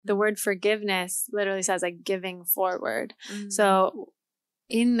the word forgiveness literally says like giving forward. So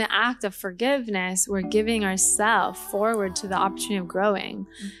in the act of forgiveness, we're giving ourselves forward to the opportunity of growing.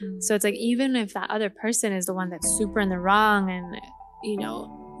 So it's like, even if that other person is the one that's super in the wrong and, you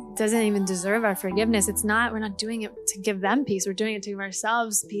know, doesn't even deserve our forgiveness, we're not doing it to give them peace. We're doing it to give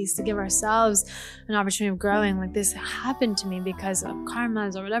ourselves peace, to give ourselves an opportunity of growing. Like, this happened to me because of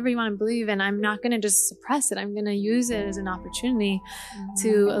karmas or whatever you want to believe, and I'm not going to just suppress it. I'm going to use it as an opportunity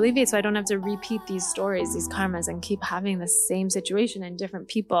to alleviate, so I don't have to repeat these stories, these karmas, and keep having the same situation and different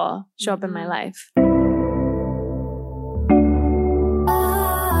people show up in my life.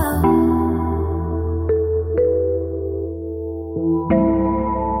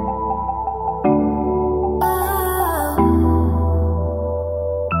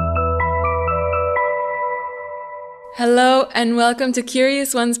 Hello and welcome to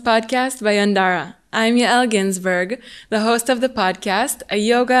Curious Ones podcast by Yandara. I'm Yael Ginsberg, the host of the podcast, a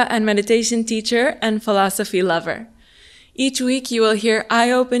yoga and meditation teacher and philosophy lover. Each week you will hear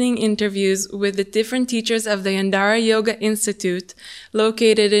eye-opening interviews with the different teachers of the Yandara Yoga Institute,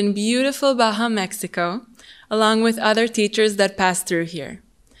 located in beautiful Baja, Mexico, along with other teachers that pass through here.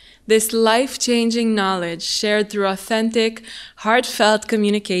 This life-changing knowledge, shared through authentic, heartfelt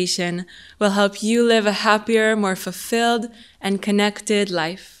communication, will help you live a happier, more fulfilled, and connected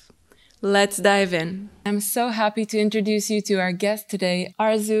life. Let's dive in. I'm so happy to introduce you to our guest today,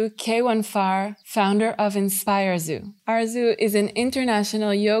 Arezu Kewanfar, founder of InspireZu. Arezu is an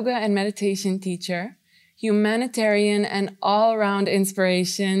international yoga and meditation teacher, humanitarian, and all-round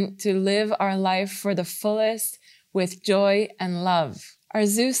inspiration to live our life for the fullest with joy and love.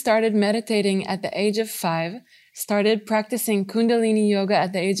 Arezu started meditating at the age of 5, started practicing Kundalini yoga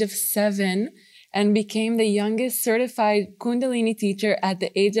at the age of 7, and became the youngest certified Kundalini teacher at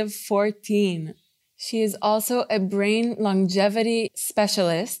the age of 14. She is also a brain longevity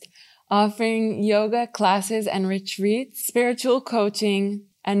specialist, offering yoga classes and retreats, spiritual coaching,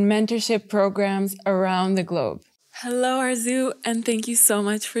 and mentorship programs around the globe. Hello, Arezu, and thank you so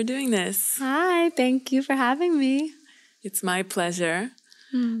much for doing this. Hi, thank you for having me. It's my pleasure.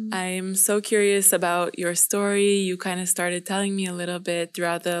 I'm so curious about your story. You kind of started telling me a little bit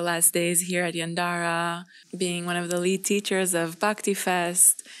throughout the last days here at Yandara, being one of the lead teachers of Bhakti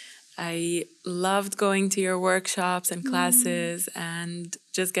Fest. I loved going to your workshops and classes and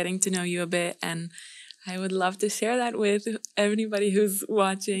just getting to know you a bit. And I would love to share that with everybody who's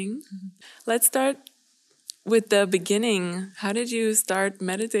watching. Let's start with the beginning. How did you start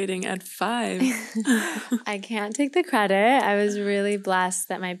meditating at 5? I can't take the credit. I was really blessed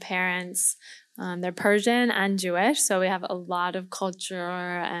that my parents, they're Persian and Jewish, so we have a lot of culture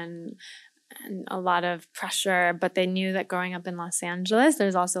and a lot of pressure, but they knew that growing up in Los Angeles,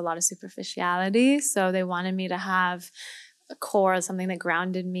 there's also a lot of superficiality, so they wanted me to have a core, something that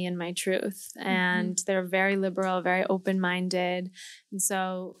grounded me in my truth. And they're very liberal, very open-minded. And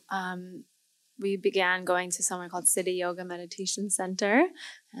so we began going to somewhere called City Yoga Meditation Center,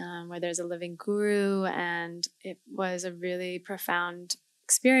 where there's a living guru, and it was a really profound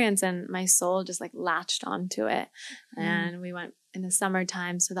experience, and my soul just like latched onto it. And we went in the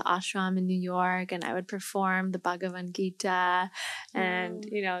summertime to the ashram in New York, and I would perform the Bhagavad Gita, and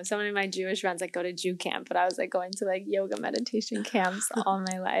you know, some of my Jewish friends like go to Jew camp, but I was like going to like yoga meditation camps all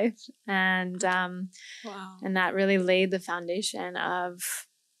my life, and and that really laid the foundation of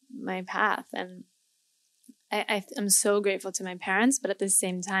my path. And I'm so grateful to my parents, but at the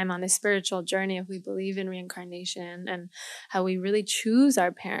same time, on this spiritual journey, if we believe in reincarnation and how we really choose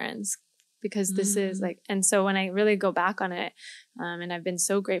our parents, because this is like, and so when I really go back on it, and I've been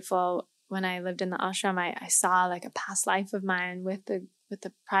so grateful, when I lived in the ashram, I saw like a past life of mine with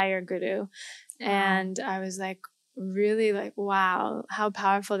the prior guru, and I was like, really like, wow, how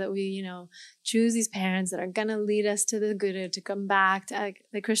powerful that we, you know, choose these parents that are going to lead us to the guru, to come back to,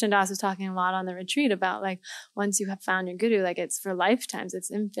 like Krishna Das was talking a lot on the retreat about, like, once you have found your guru, like, it's for lifetimes,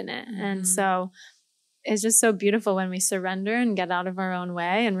 it's infinite. And so it's just so beautiful when we surrender and get out of our own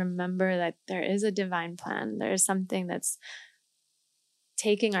way and remember that there is a divine plan. There is something that's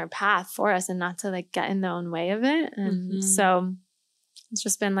taking our path for us, and not to like get in the own way of it. And so it's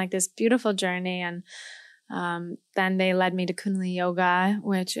just been like this beautiful journey. And then they led me to Kundalini Yoga,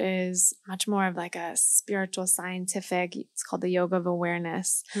 which is much more of like a spiritual, scientific, it's called the Yoga of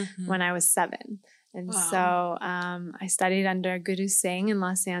Awareness, when I was 7. And so I studied under Guru Singh in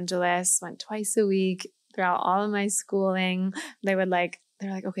Los Angeles, went twice a week throughout all of my schooling. They're like,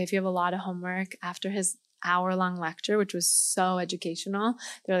 okay, if you have a lot of homework after his hour-long lecture, which was so educational.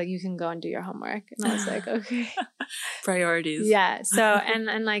 They're like, you can go and do your homework. And I was like, okay. Priorities. Yeah. So,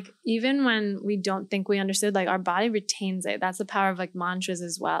 and like, even when we don't think we understood, like our body retains it. That's the power of like mantras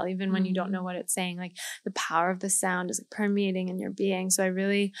as well. Even when you don't know what it's saying, like the power of the sound is like permeating in your being. So I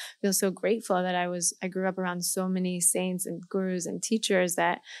really feel so grateful that I grew up around so many saints and gurus and teachers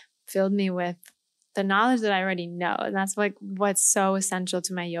that filled me with the knowledge that I already know. And that's like what's so essential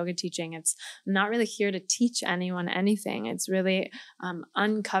to my yoga teaching. I'm not really here to teach anyone anything. It's really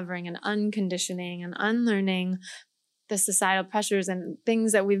uncovering and unconditioning and unlearning the societal pressures and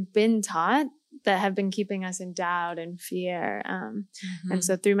things that we've been taught that have been keeping us in doubt and fear. And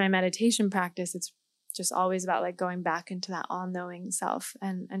so through my meditation practice, it's just always about like going back into that all-knowing self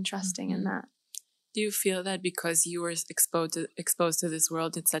and trusting in that. Do you feel that because you were exposed to this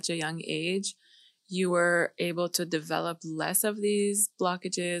world at such a young age, you were able to develop less of these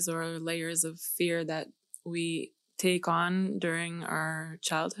blockages or layers of fear that we take on during our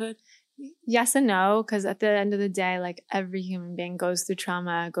childhood? Yes and no, because at the end of the day, like every human being goes through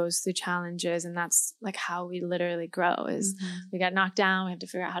trauma, goes through challenges, and that's like how we literally grow is we get knocked down, we have to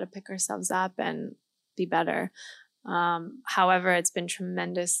figure out how to pick ourselves up and be better. However, it's been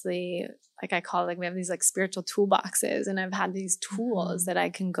tremendously, like I call it, like we have these like spiritual toolboxes, and I've had these tools that I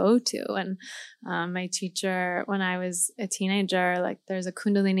can go to. And my teacher, when I was a teenager, like there's a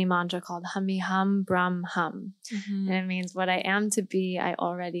Kundalini mantra called Hummy Hum Brahm Hum. And it means what I am to be, I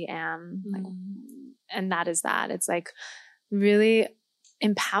already am. Like, and that is that. It's like really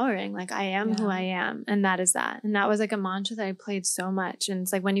empowering, like I am who I am, and that is that. And that was like a mantra that I played so much. And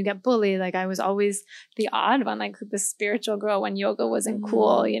it's like when you get bullied, like I was always the odd one, like the spiritual girl when yoga wasn't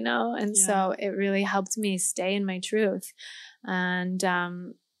cool, you know. And so it really helped me stay in my truth. And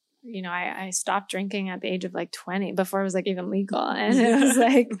you know, I stopped drinking at the age of like 20 before it was like even legal. And it was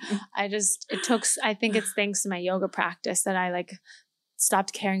like I think it's thanks to my yoga practice that I like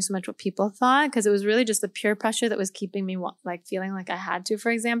stopped caring so much what people thought, because it was really just the peer pressure that was keeping me like feeling like I had to, for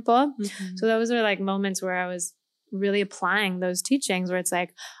example. So those are like moments where I was really applying those teachings where it's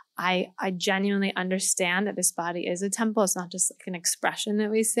like, I genuinely understand that this body is a temple. It's not just like an expression that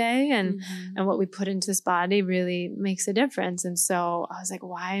we say, and what we put into this body really makes a difference. And so I was like,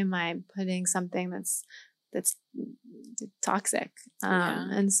 why am I putting something that's toxic?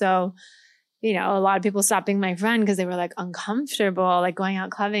 And so, you know, a lot of people stopped being my friend because they were like uncomfortable, like going out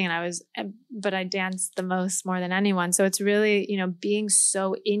clubbing. And but I danced the most more than anyone. So it's really, you know, being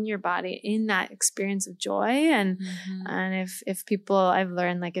so in your body, in that experience of joy. And if people, I've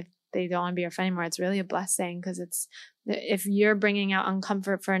learned, like if they don't want to be your friend anymore, it's really a blessing, because if you're bringing out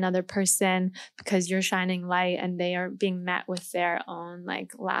uncomfort for another person because you're shining light and they are being met with their own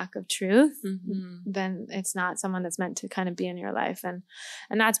like lack of truth, then it's not someone that's meant to kind of be in your life. And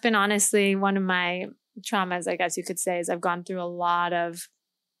that's been honestly one of my traumas, I guess you could say, is I've gone through a lot of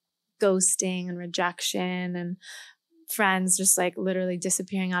ghosting and rejection, and friends just like literally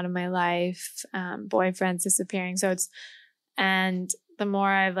disappearing out of my life, boyfriends disappearing. And the more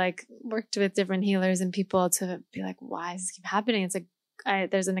I've like worked with different healers and people to be like, why does this keep happening? It's like,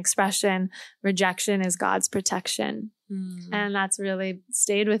 there's an expression, rejection is God's protection. And that's really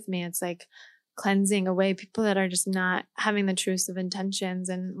stayed with me. It's like cleansing away people that are just not having the truest of intentions.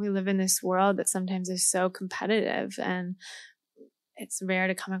 And we live in this world that sometimes is so competitive, and it's rare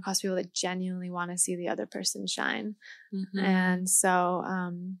to come across people that genuinely want to see the other person shine. And so,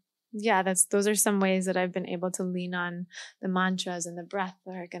 those are some ways that I've been able to lean on the mantras and the breath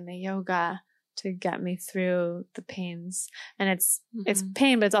work and the yoga to get me through the pains. And it's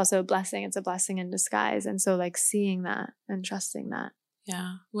pain, but it's also a blessing. It's a blessing in disguise. And so like seeing that and trusting that.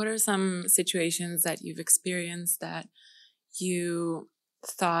 Yeah. What are some situations that you've experienced that you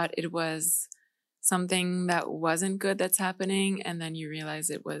thought it was something that wasn't good that's happening, and then you realize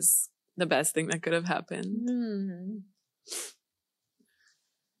it was the best thing that could have happened?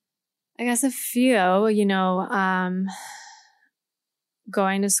 I guess a few, you know,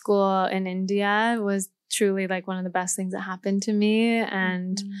 going to school in India was truly like one of the best things that happened to me.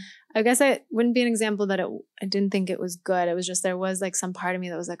 And I guess I wouldn't be an example that I didn't think it was good. It was just, there was like some part of me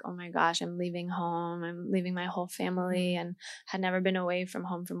that was like, oh my gosh, I'm leaving home. I'm leaving my whole family, and had never been away from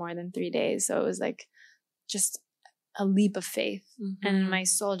home for more than 3 days. So it was like just a leap of faith. And my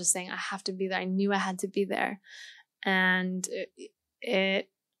soul just saying, I have to be there. I knew I had to be there. And it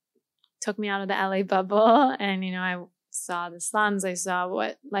took me out of the LA bubble, and, you know, I saw the slums, I saw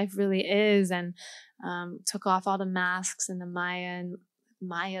what life really is, and took off all the masks and the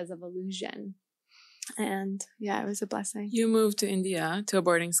Mayas of illusion. And yeah, it was a blessing. You moved to India to a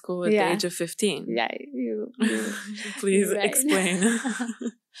boarding school at the age of 15. Yeah, Please explain.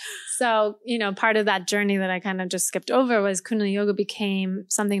 So, part of that journey that I kind of just skipped over was Kundalini Yoga became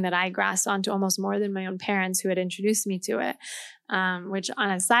something that I grasped onto almost more than my own parents who had introduced me to it. Which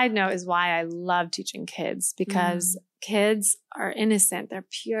on a side note is why I love teaching kids, because kids are innocent, they're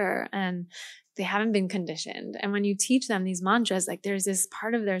pure, and they haven't been conditioned. And when you teach them these mantras, like there's this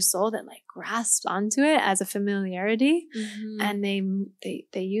part of their soul that like grasps onto it as a familiarity, and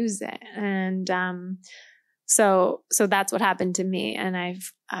they use it. And so that's what happened to me. And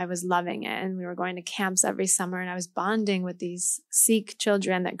I was loving it. And we were going to camps every summer, and I was bonding with these Sikh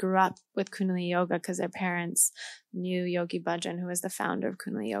children that grew up with Kundalini Yoga because their parents knew Yogi Bhajan, who was the founder of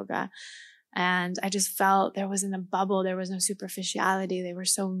Kundalini Yoga. And I just felt there wasn't a bubble. There was no superficiality. They were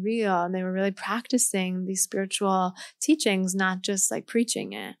so real, and they were really practicing these spiritual teachings, not just like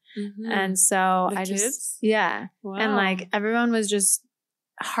preaching it. And so The I kids? just, yeah. Wow. And like everyone was just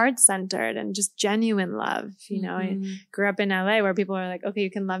heart-centered and just genuine love. I grew up in LA where people are like, okay, you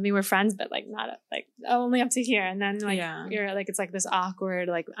can love me, we're friends, but like not like only up to here. And then like you're like, it's like this awkward,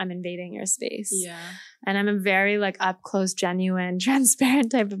 like I'm invading your space. Yeah. And I'm a very like up close, genuine,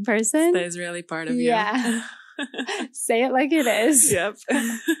 transparent type of person. That is really part of you. Yeah. Say it like it is. Yep.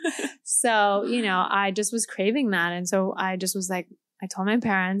 So, I just was craving that. And so I just was like, I told my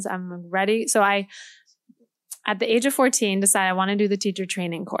parents I'm ready. So at the age of 14, decided I want to do the teacher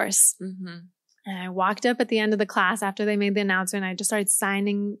training course. And I walked up at the end of the class after they made the announcement. I just started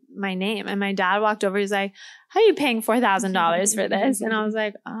signing my name. And my dad walked over. He's like, how are you paying $4,000 for this? And I was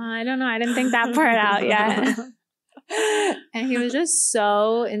like, I don't know. I didn't think that part out yet. And he was just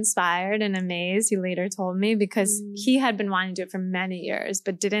so inspired and amazed, he later told me, because he had been wanting to do it for many years,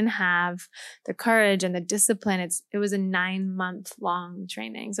 but didn't have the courage and the discipline. It was a 9-month long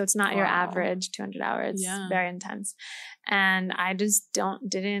training. So it's not your average 200 hours. It's very intense. And I just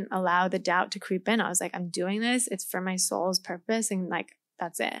didn't allow the doubt to creep in. I was like, I'm doing this. It's for my soul's purpose. And like,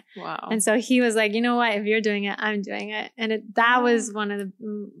 that's it. Wow. And so he was like, you know what? If you're doing it, I'm doing it. And that was one of the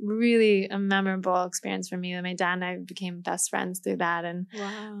really a memorable experience for me. My dad and I became best friends through that. And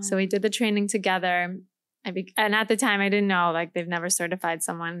so we did the training together. And at the time I didn't know, like they've never certified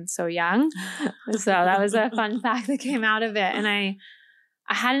someone so young. So that was a fun fact that came out of it. And I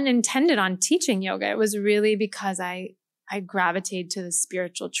hadn't intended on teaching yoga. It was really because I gravitated to the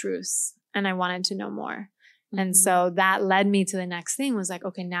spiritual truths and I wanted to know more. And so that led me to the next thing was like,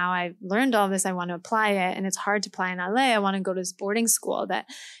 okay, now I've learned all this. I want to apply it. And it's hard to apply in LA. I want to go to this boarding school that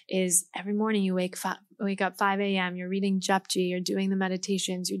is every morning you wake up 5 a.m. You're reading Japji, you're doing the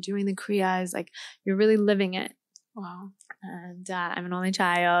meditations, you're doing the kriyas, like you're really living it. Wow. And I'm an only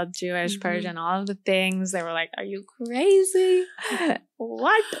child, Jewish, Persian, all of the things. They were like, are you crazy?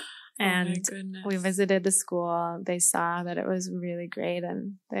 What? And we visited the school. They saw that it was really great.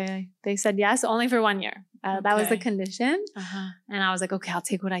 And they said yes, only for 1 year. That was the condition. And I was like, okay, I'll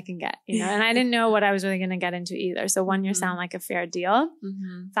take what I can get, and I didn't know what I was really going to get into either. So 1 year sounded like a fair deal.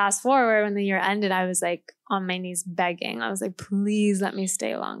 Fast forward, when the year ended, I was like on my knees begging. I was like, please let me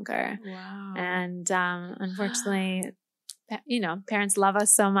stay longer. Wow. And unfortunately, parents love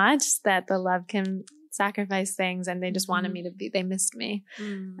us so much that the love can sacrifice things, and they just wanted me to they missed me.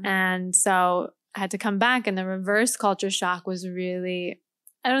 And so I had to come back, and the reverse culture shock was really,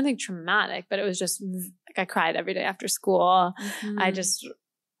 I don't think traumatic, but it was just like I cried every day after school.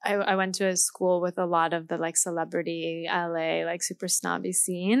 I went to a school with a lot of the like celebrity LA, like super snobby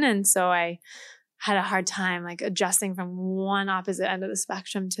scene. And so I had a hard time like adjusting from one opposite end of the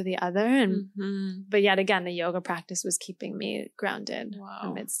spectrum to the other. And, but yet again, the yoga practice was keeping me grounded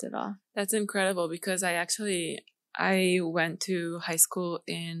amidst it all. That's incredible, because I went to high school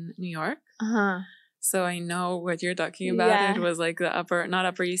in New York. So I know what you're talking about. Yeah. It was like the not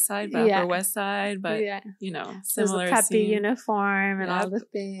Upper East Side, but Upper West Side. But, similar. There's a peppy scene. uniform and all the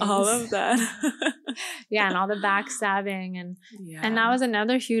things. All of that. And all the backstabbing. And that was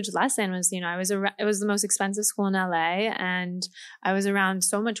another huge lesson was, it was the most expensive school in LA, and I was around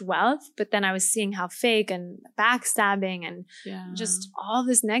so much wealth, but then I was seeing how fake and backstabbing and just all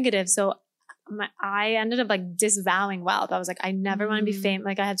this negative. So I ended up like disavowing wealth. I was like, I never want to be famous.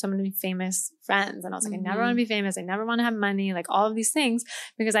 Like I had so many famous friends, and I was like, I never want to be famous. I never want to have money, like all of these things,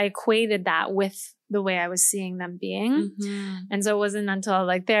 because I equated that with the way I was seeing them being. And so it wasn't until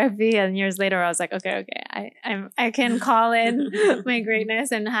like therapy and years later, I was like, okay, I can call in my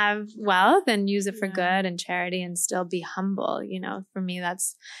greatness and have wealth and use it for good and charity and still be humble. For me,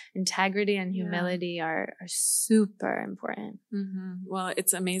 that's integrity and humility are super important. Well,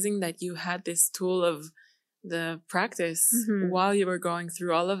 it's amazing that you had this tool of the practice while you were going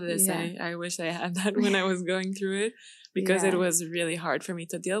through all of this. I wish I had that when I was going through it, because it was really hard for me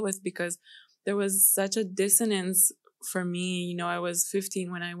to deal with, because there was such a dissonance for me, I was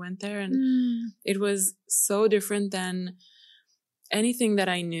 15 when I went there, and it was so different than anything that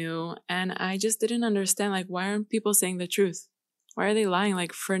I knew. And I just didn't understand, like, why aren't people saying the truth? Why are they lying,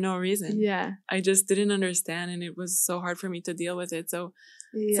 like, for no reason? Yeah. I just didn't understand, and it was so hard for me to deal with it. So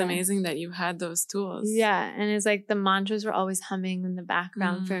it's amazing that you had those tools. Yeah. And it's like the mantras were always humming in the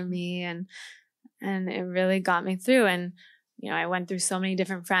background for me, and it really got me through. And I went through so many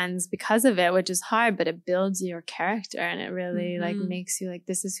different friends because of it, which is hard, but it builds your character, and it really like makes you like,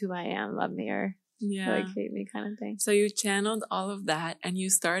 this is who I am, love me or like hate me kind of thing. So you channeled all of that, and you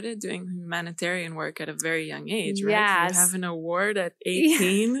started doing humanitarian work at a very young age, right? Yes. You have an award at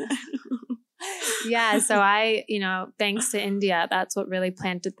 18. Yeah. So I, thanks to India, that's what really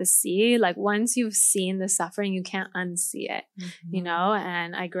planted the seed. Like once you've seen the suffering, you can't unsee it,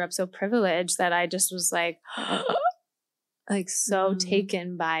 and I grew up so privileged that I just was like, like so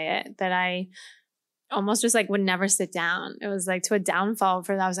taken by it that I almost just like would never sit down. It was like to a downfall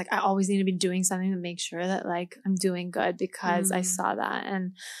for that. I was like, I always need to be doing something to make sure that like I'm doing good because I saw that.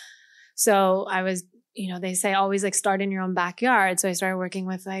 And so I was, they say always like start in your own backyard. So I started working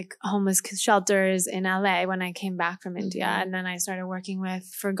with like homeless shelters in LA when I came back from India. And then I started working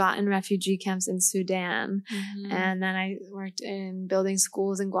with forgotten refugee camps in Sudan. And then I worked in building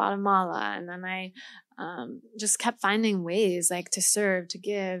schools in Guatemala. And then I just kept finding ways like to serve, to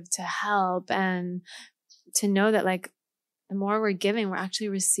give, to help, and to know that like the more we're giving, we're actually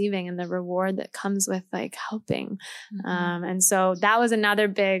receiving, and the reward that comes with like helping. And so that was another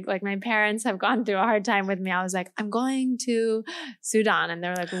big, like my parents have gone through a hard time with me. I was like, I'm going to Sudan. And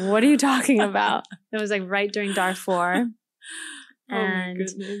they're like, what are you talking about? It was like right during Darfur. And my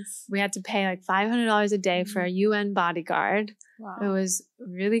goodness. We had to pay like $500 a day for a UN bodyguard. Wow. It was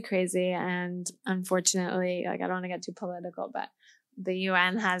really crazy. And unfortunately, like I don't want to get too political, but the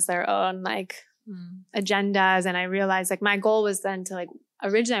UN has their own like agendas. And I realized like my goal was then to like,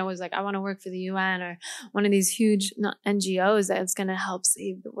 originally I was like, I want to work for the UN or one of these huge NGOs that's going to help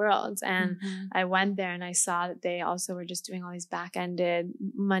save the world. And I went there and I saw that they also were just doing all these back-ended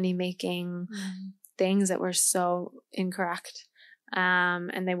money-making things that were so incorrect.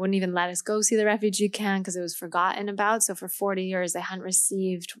 And they wouldn't even let us go see the refugee camp because it was forgotten about. So for 40 years, they hadn't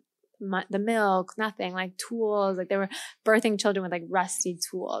received the milk, nothing, like tools, like they were birthing children with like rusty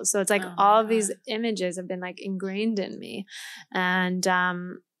tools. So it's like all of these images have been like ingrained in me. And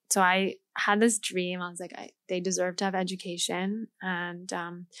so I had this dream. I was like, they deserve to have education. And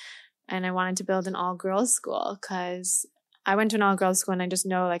I wanted to build an all-girls school because I went to an all-girls school, and I just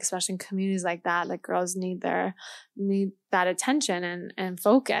know, like, especially in communities like that, like girls need that attention and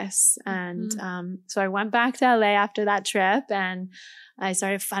focus. And so I went back to LA after that trip, and I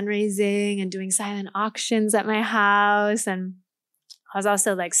started fundraising and doing silent auctions at my house. And I was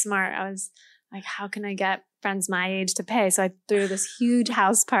also like smart. I was like, how can I get friends my age to pay? So I threw this huge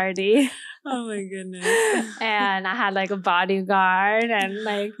house party. Oh my goodness. And I had like a bodyguard and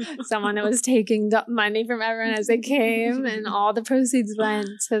like someone that was taking money from everyone as they came, and all the proceeds went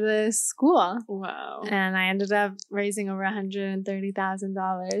to the school. Wow. And I ended up raising over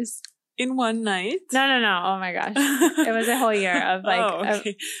 $130,000. In one night? No. Oh my gosh. It was a whole year of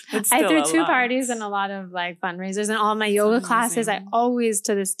like, I threw two parties and a lot of like fundraisers, and all my yoga classes. I always,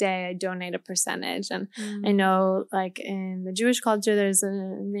 to this day, I donate a percentage. And I know like in the Jewish culture, there's a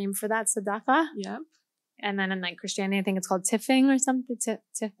name for that, tzedakah. Yep. And then in like Christianity, I think it's called tiffing or something,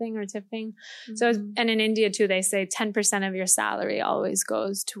 tiffing. So, and in India too, they say 10% of your salary always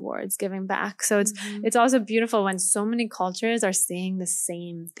goes towards giving back. So it's also beautiful when so many cultures are saying the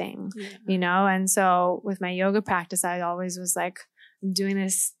same thing, And so with my yoga practice, I always was like, I'm doing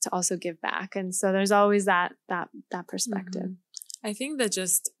this to also give back. And so there's always that perspective. I think that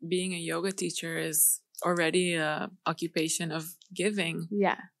just being a yoga teacher is already a occupation of giving.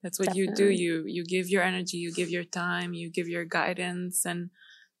 Yeah. That's what definitely. you do. You give your energy, you give your time, you give your guidance, and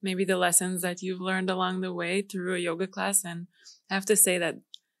maybe the lessons that you've learned along the way through a yoga class. And I have to say that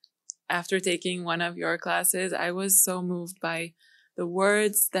after taking one of your classes, I was so moved by the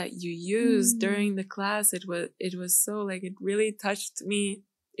words that you used during the class. It was so like, it really touched me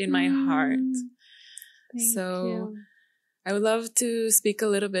in my heart. Thank So you. I would love to speak a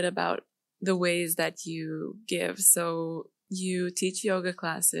little bit about the ways that you give. So you teach yoga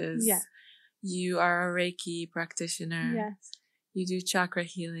classes. Yeah. You are a Reiki practitioner. Yes. You do chakra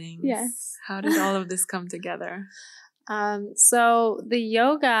healings. Yes. How did all of this come together? So the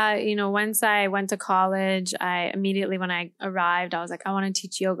yoga, once I went to college, I immediately, when I arrived, I was like, I want to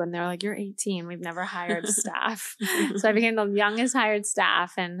teach yoga. And they were like, you're 18. We've never hired staff. So I became the youngest hired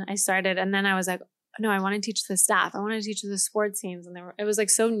staff, and I started, and then I was like, no, I want to teach the staff. I want to teach the sports teams. And it was like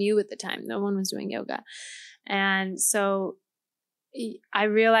so new at the time. No one was doing yoga. And so I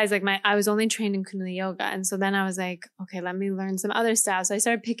realized like I was only trained in Kundalini yoga. And so then I was like, okay, let me learn some other stuff. So I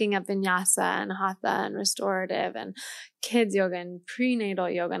started picking up vinyasa and hatha and restorative and kids yoga and prenatal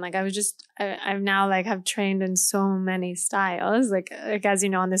yoga. And like, I've now like have trained in so many styles. Like as you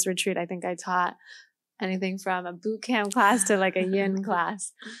know, on this retreat, I think I taught anything from a boot camp class to like a yin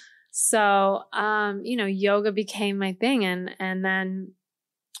class. So, yoga became my thing. And then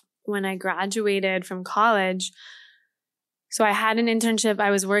when I graduated from college, so I had an internship.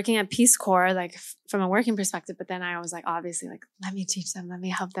 I was working at Peace Corps, like from a working perspective, but then I was like, obviously, like, let me teach them, let me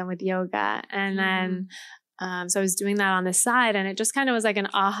help them with yoga. And then, so I was doing that on the side, and it just kind of was like an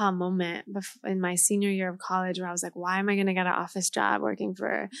aha moment in my senior year of college where I was like, why am I going to get an office job working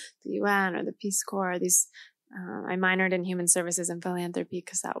for the UN or the Peace Corps? I minored in human services and philanthropy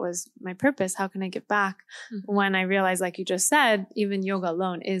because that was my purpose. How can I give back? When I realized, like you just said, even yoga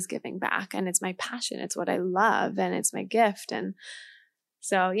alone is giving back, and it's my passion. It's what I love, and it's my gift. And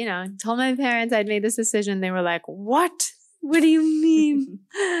so, told my parents I'd made this decision. They were like, what? What do you mean?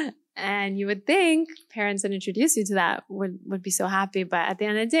 And you would think parents that introduce you to that would be so happy. But at the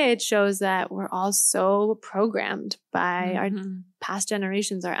end of the day, it shows that we're all so programmed by our past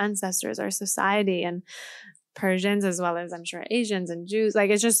generations, our ancestors, our society, and Persians, as well as I'm sure Asians and Jews. Like,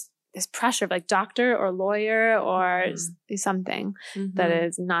 it's just this pressure of like doctor or lawyer or something that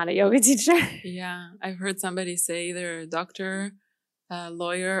is not a yoga teacher. Yeah. I've heard somebody say either a doctor,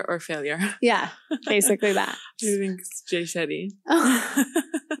 lawyer, or failure. Yeah. Basically that. I think it's Jay Shetty.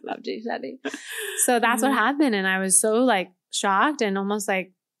 Love Jay Shetty. So that's what happened. And I was so like shocked and almost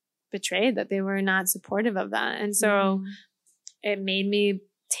like betrayed that they were not supportive of that. And so it made me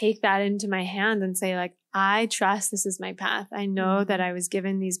take that into my hands and say, like, I trust this is my path. I know that I was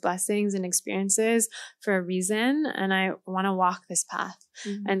given these blessings and experiences for a reason, and I want to walk this path.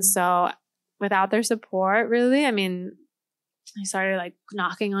 And so without their support, really, I mean, I started like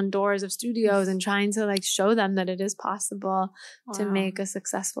knocking on doors of studios and trying to like show them that it is possible to make a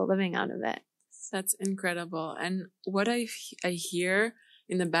successful living out of it. That's incredible. And what I hear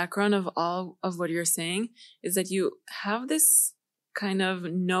in the background of all of what you're saying is that you have this kind of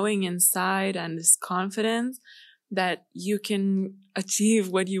knowing inside and this confidence that you can achieve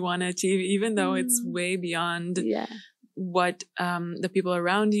what you want to achieve, even though it's way beyond what the people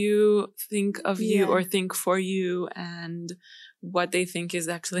around you think of you or think for you, and what they think is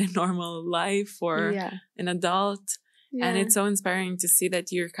actually a normal life for an adult. And it's so inspiring to see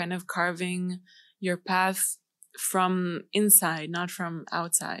that you're kind of carving your path from inside, not from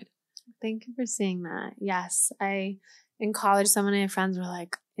outside. Thank you for saying that. Yes. In college, so many of my friends were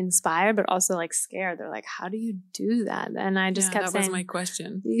like inspired, but also like scared. They're like, how do you do that? And I just kept saying, that was my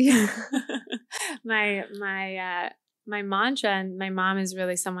question. My mantra, and my mom is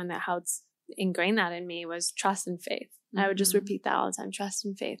really someone that helps ingrain that in me, was trust and faith. I would just repeat that all the time. Trust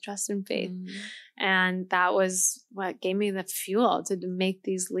and faith, trust and faith. And that was what gave me the fuel to make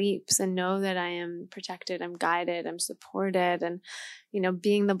these leaps and know that I am protected, I'm guided, I'm supported. And,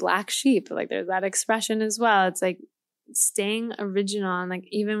 being the black sheep, like there's that expression as well. It's like staying original, and like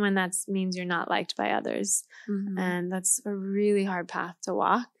even when that means you're not liked by others. And that's a really hard path to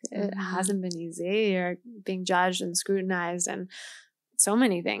walk. It hasn't been easy. You're being judged and scrutinized and so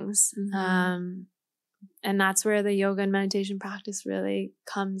many things. And that's where the yoga and meditation practice really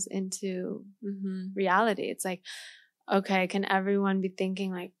comes into reality. It's like, okay, can everyone be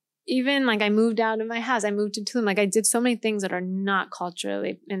thinking like, even like I moved out of my house, I moved to Tulum. Like I did so many things that are not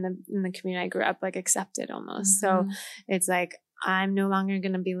culturally in the community I grew up, like accepted almost. So it's like, I'm no longer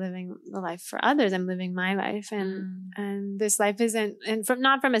going to be living the life for others. I'm living my life. And this life isn't, and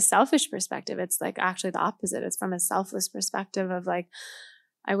not from a selfish perspective. It's like actually the opposite. It's from a selfless perspective of like,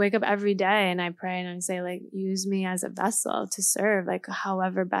 I wake up every day and I pray and I say like, use me as a vessel to serve, like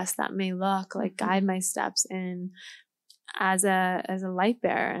however best that may look, like guide my steps in as a light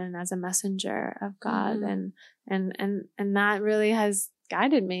bearer and as a messenger of God. And that really has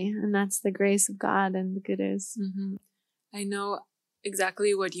guided me. And that's the grace of God and the good is. I know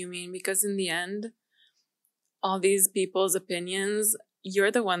exactly what you mean, because in the end, all these people's opinions,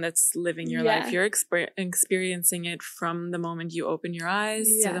 you're the one that's living your life. You're experiencing it from the moment you open your eyes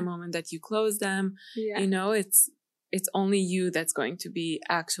to the moment that you close them. It's only you that's going to be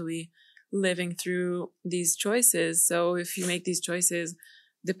actually living through these choices. So if you make these choices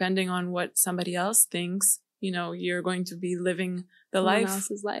depending on what somebody else thinks, you're going to be living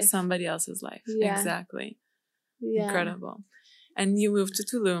somebody else's life. Exactly. Incredible. And you moved to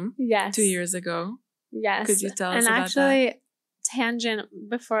Tulum 2 years ago. Yes. Could you tell us about that? And actually, tangent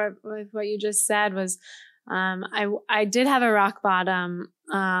before with what you just said was, I did have a rock bottom,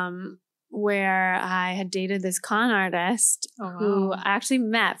 where I had dated this con artist who I actually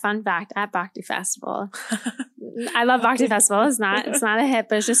met, fun fact, at Bhakti Festival. I love Bhakti Festival. It's not a hit,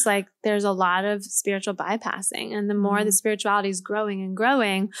 but it's just like there's a lot of spiritual bypassing. And the more the spirituality is growing and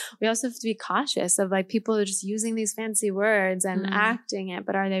growing, we also have to be cautious of like people are just using these fancy words and acting it,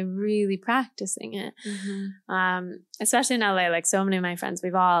 but are they really practicing it? Especially in LA, like so many of my friends,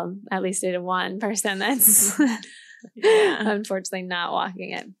 we've all at least dated one person that's unfortunately not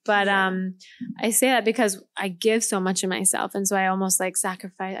walking it. But I say that because I give so much of myself. And so I almost like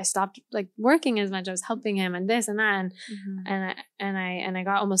sacrifice. I stopped like working as much. I was helping him and this and that. And I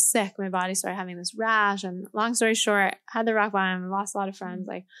got almost sick. My body started having this rash. And long story short, had the rock bottom, lost a lot of friends.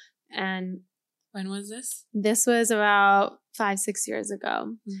 Like, and when was this? This was about 5-6 years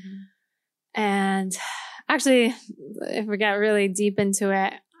ago. And actually, if we get really deep into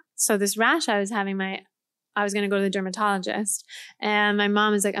it, so this rash I was having, I was going to go to the dermatologist, and my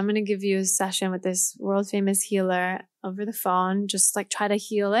mom is like, I'm going to give you a session with this world famous healer over the phone. Just like try to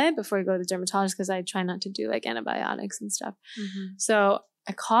heal it before you go to the dermatologist. Cause I try not to do like antibiotics and stuff. So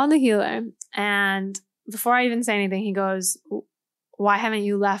I called the healer, and before I even say anything, he goes, why haven't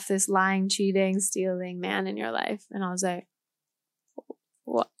you left this lying, cheating, stealing man in your life? And I was like,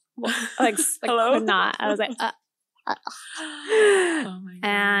 what? Like Hello? could not. I was like, oh my God.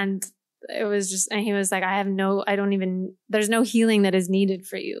 And it was just, and he was like, there's no healing that is needed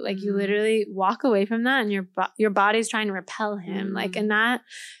for you. Like you literally walk away from that and your body's trying to repel him. Like, and that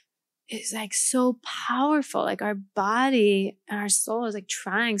is like so powerful. Like our body and our soul is like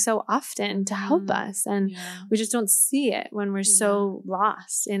trying so often to help us. And we just don't see it when we're so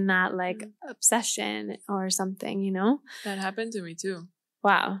lost in that like obsession or something, you know? That happened to me too.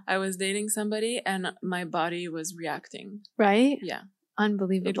 Wow. I was dating somebody and my body was reacting. Right? Yeah.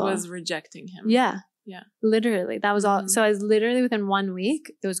 Unbelievable. It was rejecting him. Yeah. Yeah. Literally. That was all. So I was literally within 1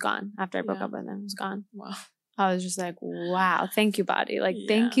 week, it was gone. After I broke up with him, it was gone. Wow. I was just like, wow, thank you, body. Like,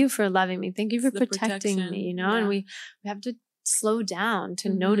 thank you for loving me. Thank you for protecting me, you know? And we have to slow down to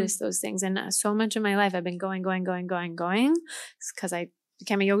notice those things. And so much of my life, I've been going because I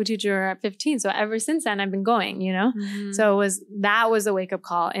became a yoga teacher at 15. So ever since then, I've been going, you know? So that was a wake up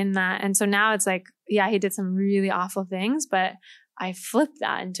call in that. And so now it's like, yeah, he did some really awful things, but I flipped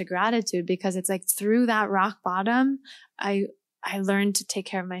that into gratitude because it's like through that rock bottom, I learned to take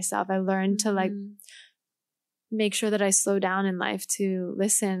care of myself. I learned to like make sure that I slow down in life to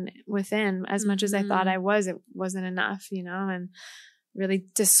listen within as much as I thought I was. It wasn't enough, you know, and really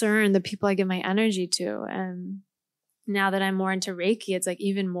discern the people I give my energy to. And now that I'm more into Reiki, it's like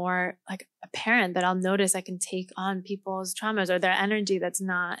even more like apparent that I'll notice I can take on people's traumas or their energy that's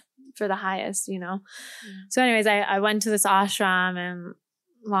not for the highest, you know? So anyways, I went to this ashram, and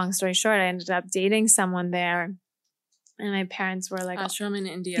long story short, I ended up dating someone there. And my parents were like, ashram in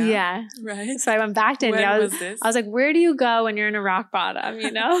India. Yeah. Right. So I went back to India. When was this? I was like, where do you go when you're in a rock bottom,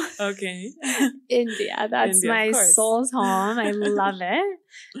 you know? Okay. India. That's India, my soul's home. I love it.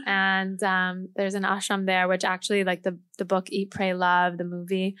 And there's an ashram there, which actually like the book Eat, Pray, Love, the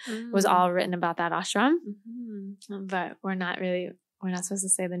movie was all written about that ashram. But we're not supposed to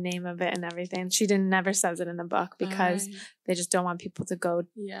say the name of it and everything. She never says it in the book because they just don't want people to go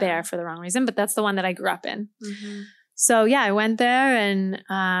there for the wrong reason. But that's the one that I grew up in. So yeah, I went there and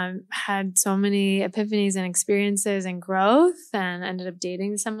had so many epiphanies and experiences and growth, and ended up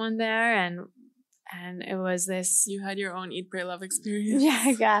dating someone there. And it was this. You had your own Eat, Pray, Love experience. Yeah,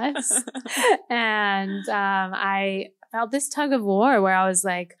 I guess. And I felt this tug of war where I was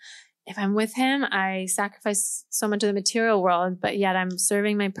like, if I'm with him, I sacrifice so much of the material world, but yet I'm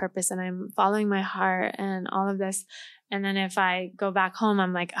serving my purpose and I'm following my heart and all of this. And then if I go back home,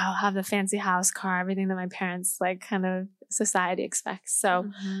 I'm like, I'll have the fancy house, car, everything that my parents like kind of society expects. So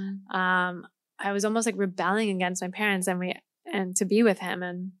I was almost like rebelling against my parents and to be with him.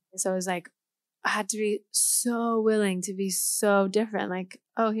 And so it was like, I had to be so willing to be so different. Like,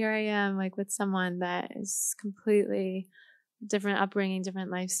 oh, here I am, like with someone that is completely different upbringing,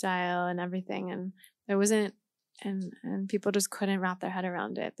 different lifestyle and everything. And there wasn't, and people just couldn't wrap their head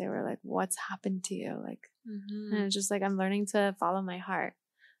around it. They were like, what's happened to you? Like, and it's just like, I'm learning to follow my heart.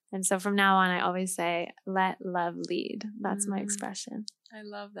 And so from now on, I always say, let love lead. That's my expression. I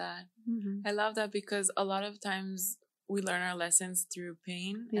love that. I love that because a lot of times we learn our lessons through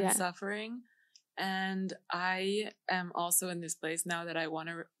pain and suffering. And I am also in this place now that I want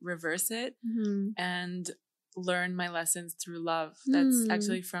to reverse it and learn my lessons through love. That's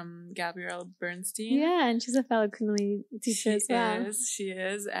actually from Gabrielle Bernstein. Yeah, and she's a fellow Kundalini teacher as well. She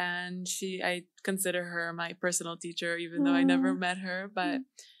is. And I consider her my personal teacher, even though I never met her. But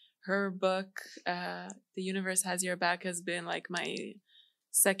her book, The Universe Has Your Back, has been like my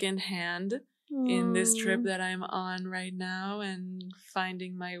secondhand in this trip that I'm on right now, and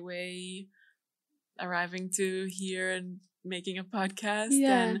finding my way, arriving to here and making a podcast.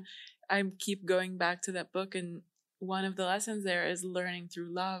 And I keep going back to that book, and one of the lessons there is learning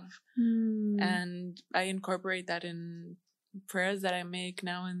through love. And I incorporate that in prayers that I make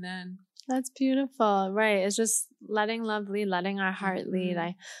now and then. That's beautiful. Right. It's just letting love lead, letting our heart lead.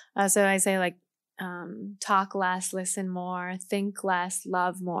 I say like, talk less, listen more, think less,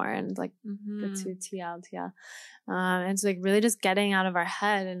 love more, and like the two TL. And so like really just getting out of our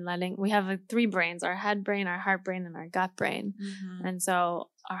head and we have like 3 brains: our head brain, our heart brain, and our gut brain. And so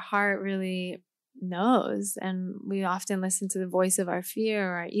our heart really knows, and we often listen to the voice of our fear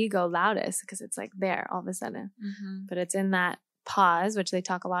or our ego loudest because it's like there all of a sudden. But it's in that pause, which they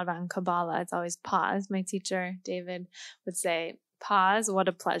talk a lot about in Kabbalah. It's always pause. My teacher, David, would say, pause, what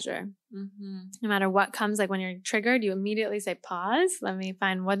a pleasure. No matter what comes, like when you're triggered, you immediately say, pause. Let me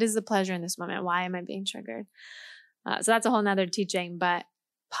find what is the pleasure in this moment. Why am I being triggered? So that's a whole nother teaching, but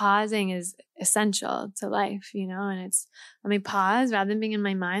pausing is essential to life, and let me pause rather than being in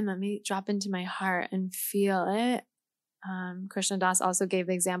my mind. Let me drop into my heart and feel it. Krishna Das also gave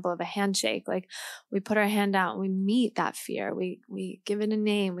the example of a handshake. Like we put our hand out and we meet that fear. We give it a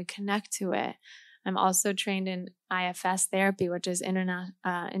name. We connect to it. I'm also trained in IFS therapy, which is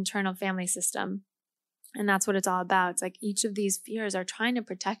internal family system. And that's what it's all about. It's like each of these fears are trying to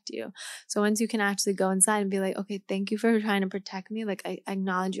protect you. So once you can actually go inside and be like, okay, thank you for trying to protect me. Like I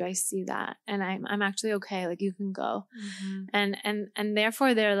acknowledge you. I see that. And I'm actually okay. Like you can go. And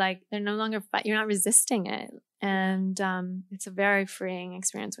therefore they're no longer, you're not resisting it. And it's a very freeing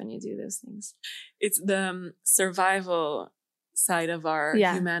experience when you do those things. It's the survival side of our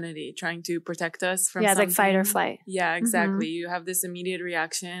humanity trying to protect us from something. It's like fight or flight. Yeah, exactly. You have this immediate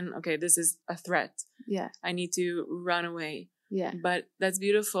reaction. Okay, this is a threat. Yeah. I need to run away. Yeah. But that's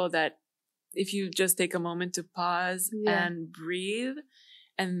beautiful that if you just take a moment to pause and breathe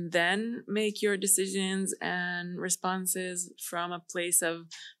and then make your decisions and responses from a place of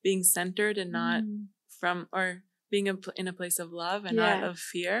being centered and not being in a place of love and not of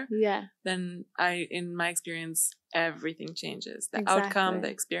fear, then in my experience, everything changes. The outcome, the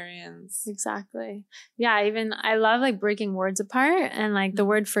experience. Exactly. Yeah, I love like breaking words apart, and like the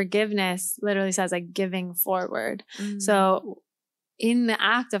word forgiveness literally says like giving forward. So in the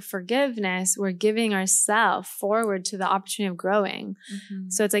act of forgiveness, we're giving ourselves forward to the opportunity of growing.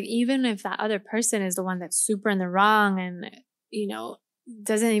 So it's like, even if that other person is the one that's super in the wrong and,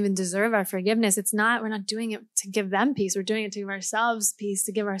 doesn't even deserve our forgiveness, we're not doing it to give them peace. We're doing it to give ourselves peace,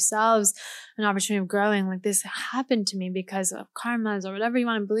 to give ourselves an opportunity of growing. Like, this happened to me because of karmas or whatever you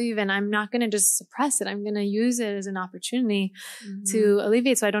want to believe. And I'm not going to just suppress it. I'm going to use it as an opportunity to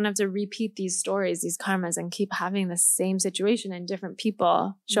alleviate. So I don't have to repeat these stories, these karmas, and keep having the same situation and different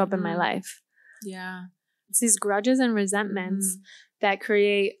people show up in my life. Yeah. It's these grudges and resentments that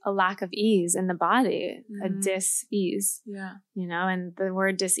create a lack of ease in the body, a dis-ease. Yeah. And the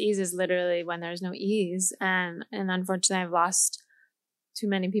word dis-ease is literally when there's no ease. And unfortunately, I've lost too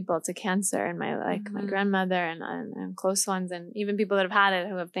many people to cancer in my life, my grandmother and close ones, and even people that have had it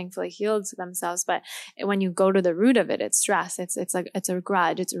who have thankfully healed themselves. But when you go to the root of it, it's stress. It's a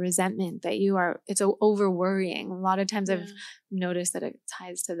grudge. It's a resentment that it's over worrying. A lot of times I've noticed that it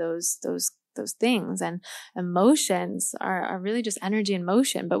ties to those things, and emotions are really just energy in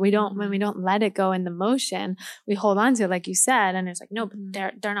motion. But when we don't let it go in the motion, we hold on to it, like you said, and it's like, no, but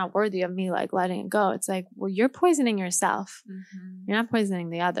they're not worthy of me, like letting it go. It's like, well, you're poisoning yourself. You're not poisoning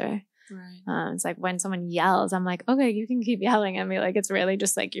the other. Right. It's like when someone yells, I'm like, okay, you can keep yelling at me. Like, it's really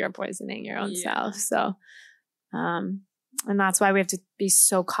just like you're poisoning your own self. So, and that's why we have to be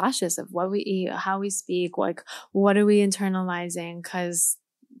so cautious of what we eat, how we speak, like what are we internalizing? Because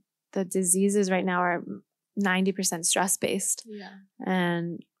the diseases right now are 90% stress-based. Yeah.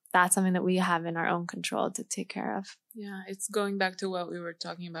 And that's something that we have in our own control to take care of. Yeah. It's going back to what we were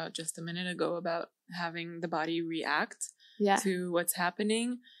talking about just a minute ago about having the body react to what's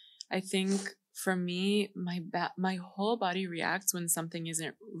happening. I think for me, my whole body reacts when something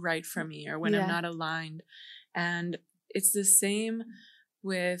isn't right for me or when I'm not aligned. And it's the same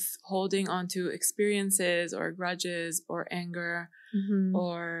with holding on to experiences or grudges or anger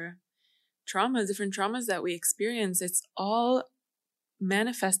or traumas, different traumas that we experience. It's all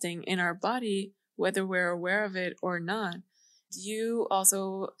manifesting in our body, whether we're aware of it or not. You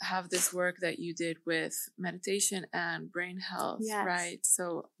also have this work that you did with meditation and brain health, right?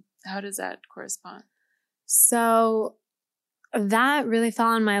 So how does that correspond? So that really fell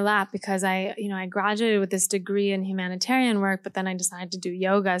on my lap because I graduated with this degree in humanitarian work, but then I decided to do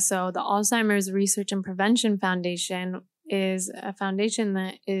yoga. So the Alzheimer's Research and Prevention Foundation is a foundation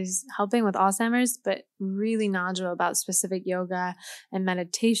that is helping with Alzheimer's, but really knowledgeable about specific yoga and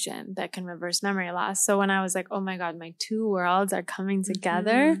meditation that can reverse memory loss. So when I was like, oh my God, my two worlds are coming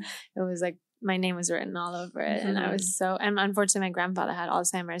together, it was like my name was written all over it. And I was and unfortunately my grandfather had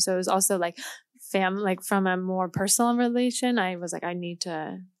Alzheimer's. So it was also like like from a more personal relation, I was like, I need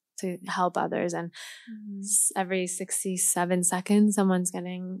to help others. And every 67 seconds, someone's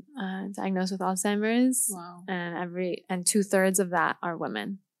getting diagnosed with Alzheimer's. Wow. And 2/3 of that are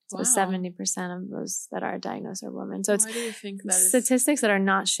women. So 70% of those that are diagnosed are women. So it's Why do you think that statistics that are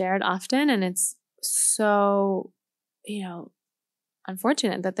not shared often. And it's so,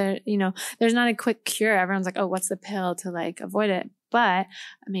 unfortunate that there's not a quick cure. Everyone's like, oh, what's the pill to like avoid it? But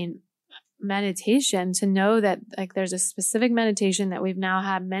I mean, meditation, to know that like there's a specific meditation that we've now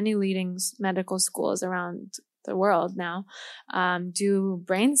had many leading medical schools around the world now do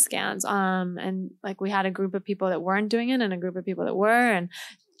brain scans. And like we had a group of people that weren't doing it and a group of people that were, and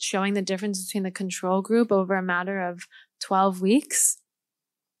showing the difference between the control group over a matter of 12 weeks.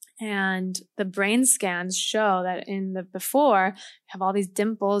 And the brain scans show that in the before, you have all these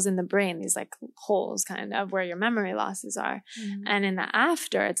dimples in the brain, these like holes kind of where your memory losses are. And in the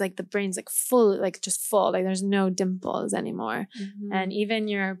after, it's like the brain's like full, like just full, like there's no dimples anymore. And even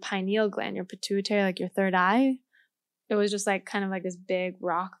your pineal gland, your pituitary, like your third eye, it was just like kind of like this big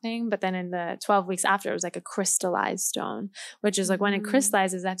rock thing. But then in the 12 weeks after, it was like a crystallized stone, which is like when it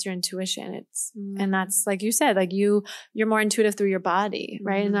crystallizes, that's your intuition. And that's like you said, like you're more intuitive through your body,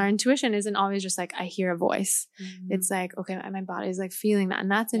 right? And our intuition isn't always just like, I hear a voice. It's like, okay, my body's like feeling that. And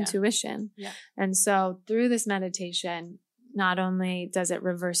that's intuition. And so through this meditation, not only does it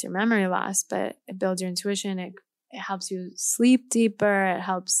reverse your memory loss, but it builds your intuition. It helps you sleep deeper. It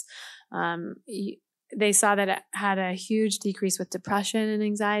helps, they saw that it had a huge decrease with depression and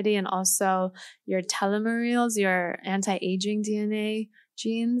anxiety, and also your telomeres, your anti-aging DNA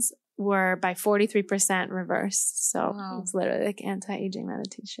genes were by 43% reversed. So it's literally like anti-aging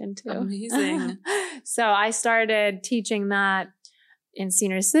meditation too. Amazing. So I started teaching that in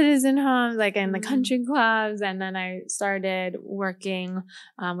senior citizen homes, like in the country clubs. And then I started working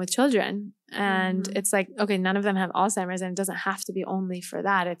with children. And it's like, okay, none of them have Alzheimer's, and it doesn't have to be only for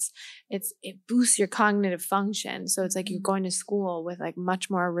that. It boosts your cognitive function. So it's like you're going to school with like much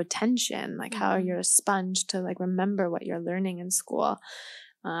more retention, like how you're a sponge to like remember what you're learning in school.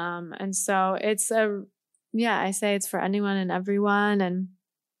 And so I say it's for anyone and everyone. And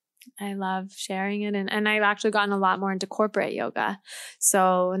I love sharing it. And I've actually gotten a lot more into corporate yoga.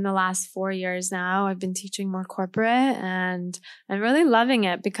 So in the last 4 years now, I've been teaching more corporate, and I'm really loving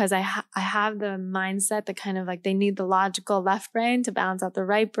it because I have the mindset that kind of like they need the logical left brain to balance out the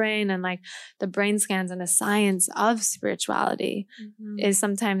right brain. And like the brain scans and the science of spirituality is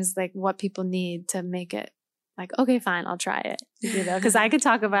sometimes like what people need to make it like, okay, fine, I'll try it, because I could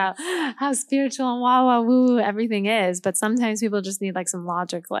talk about how spiritual and wah woo everything is, but sometimes people just need like some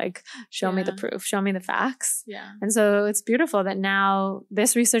logic, like show me the proof, show me the facts. And so it's beautiful that now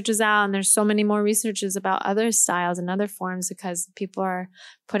this research is out, and there's so many more researches about other styles and other forms because people are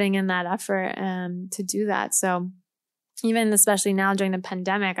putting in that effort to do that. So even especially now during the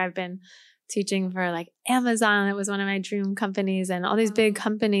pandemic, I've been teaching for like Amazon. It was one of my dream companies, and all these big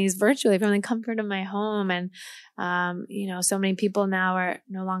companies virtually from the comfort of my home. And, so many people now are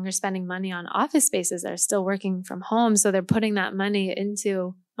no longer spending money on office spaces. They're still working from home. So they're putting that money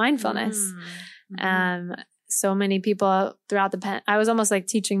into mindfulness. So many people throughout I was almost like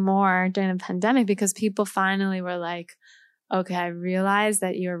teaching more during the pandemic because people finally were like, okay, I realized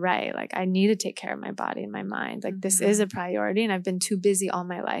that you're right. Like I need to take care of my body and my mind. Like this is a priority, and I've been too busy all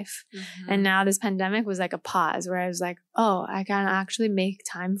my life. And now this pandemic was like a pause where I was like, oh, I can actually make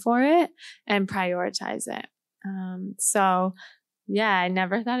time for it and prioritize it. I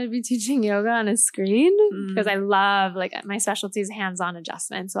never thought I'd be teaching yoga on a screen because I love, like, my specialty is hands-on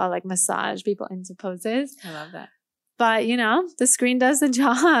adjustment. So I'll like massage people into poses. I love that. But, the screen does the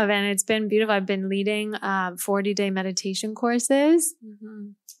job, and it's been beautiful. I've been leading 40-day meditation courses,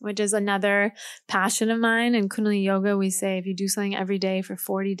 which is another passion of mine. In Kundalini Yoga, we say if you do something every day for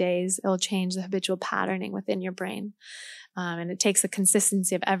 40 days, it'll change the habitual patterning within your brain. And it takes the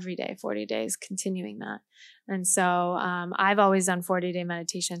consistency of every day, 40 days, continuing that. And so I've always done 40-day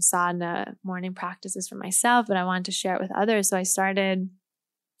meditation, sadhana, morning practices for myself, but I wanted to share it with others. So I started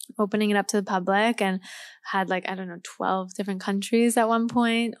opening it up to the public and had 12 different countries at one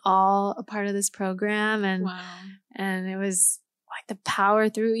point, all a part of this program. And it was like the power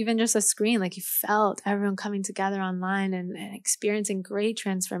through even just a screen, like you felt everyone coming together online and experiencing great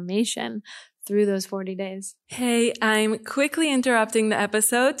transformation through those 40 days. Hey, I'm quickly interrupting the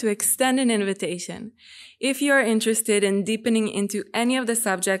episode to extend an invitation. If you are interested in deepening into any of the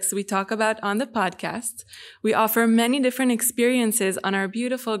subjects we talk about on the podcast, we offer many different experiences on our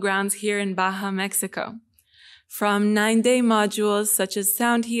beautiful grounds here in Baja, Mexico. From 9-day modules such as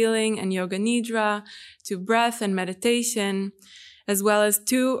sound healing and yoga nidra to breath and meditation, as well as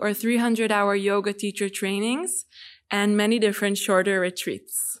 200 or 300-hour yoga teacher trainings and many different shorter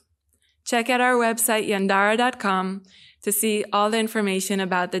retreats. Check out our website, yandara.com, to see all the information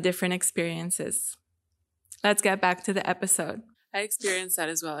about the different experiences. Let's get back to the episode. I experienced that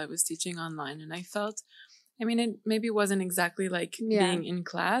as well. I was teaching online and I felt, it maybe wasn't exactly like being in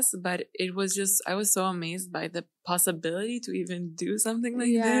class, but it was just, I was so amazed by the possibility to even do something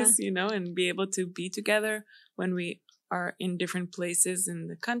like this, and be able to be together when we are in different places in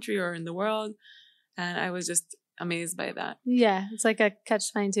the country or in the world. And I was just amazed by that. Yeah, it's like a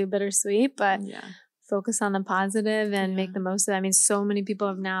catch-22, bittersweet, but focus on the positive and make the most of it. So many people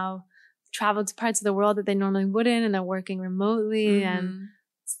have now traveled to parts of the world that they normally wouldn't, and they're working remotely. And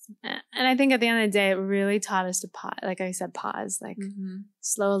I think at the end of the day, it really taught us to pause. Like I said, pause,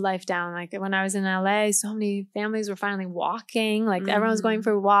 slow life down. Like when I was in LA, so many families were finally walking, like everyone was going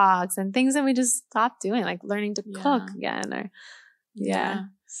for walks and things that we just stopped doing, like learning to cook again or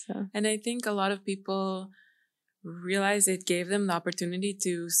So, and I think a lot of people realize it gave them the opportunity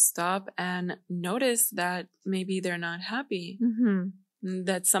to stop and notice that maybe they're not happy,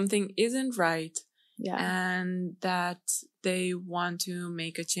 that something isn't right, and that they want to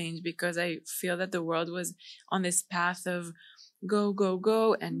make a change, because I feel that the world was on this path of go, go,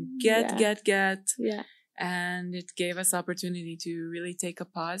 go and get. And it gave us opportunity to really take a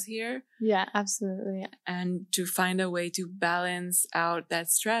pause here. Yeah, absolutely. And to find a way to balance out that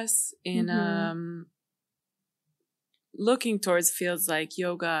stress in looking towards fields like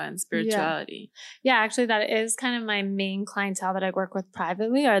yoga and spirituality. Yeah, actually that is kind of my main clientele that I work with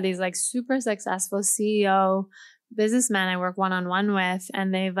privately, are these like super successful CEO businessmen I work one-on-one with,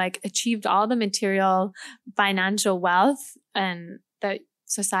 and they've like achieved all the material financial wealth and that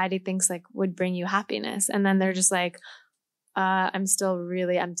society thinks like would bring you happiness. And then they're just like, I'm still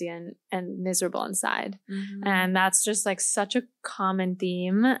really empty and miserable inside. And that's just like such a common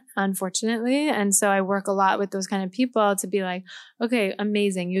theme, unfortunately. And so I work a lot with those kind of people to be like, okay,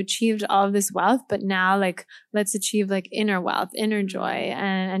 amazing. You achieved all of this wealth, but now like, let's achieve like inner wealth, inner joy.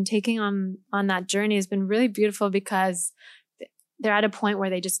 And taking on that journey has been really beautiful, because they're at a point where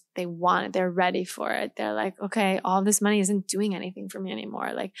they want it. They're ready for it. They're like, okay, all this money isn't doing anything for me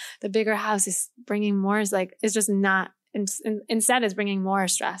anymore. Like the bigger house is bringing more, it's just not, instead it's bringing more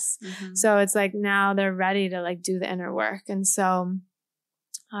stress. So it's like now they're ready to like do the inner work. And so,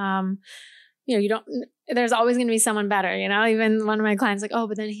 there's always going to be someone better, even one of my clients like, oh,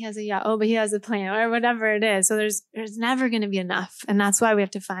 but then he has a yacht. Oh, but he has a plane, or whatever it is. So there's never going to be enough. And that's why we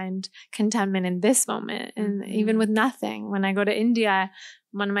have to find contentment in this moment. And even with nothing, when I go to India,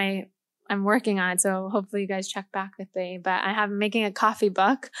 I'm working on it. So hopefully you guys check back with me, but I'm making a coffee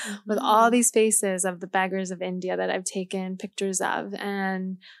book with all these faces of the beggars of India that I've taken pictures of.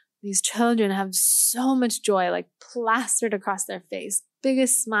 And these children have so much joy, like plastered across their face,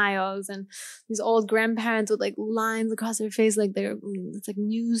 biggest smiles. And these old grandparents with like lines across their face, like it's like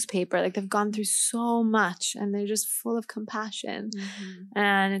newspaper, like they've gone through so much and they're just full of compassion.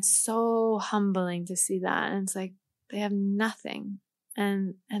 And it's so humbling to see that. And it's like, they have nothing.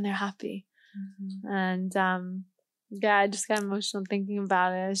 And they're happy. And I just got emotional thinking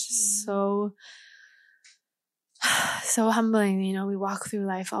about it. It's just so humbling. We walk through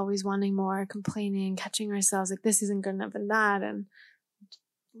life always wanting more, complaining, catching ourselves like this isn't good enough and that. And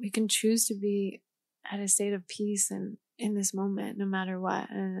we can choose to be at a state of peace and in this moment, no matter what.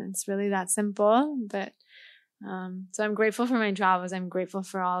 And it's really that simple. But so I'm grateful for my travels. I'm grateful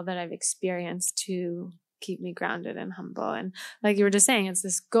for all that I've experienced to keep me grounded and humble. And like you were just saying, it's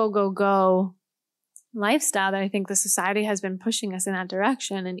this go, go, go lifestyle that I think the society has been pushing us in that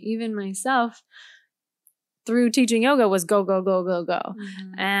direction. And even myself, through teaching yoga, was go, go, go, go, go.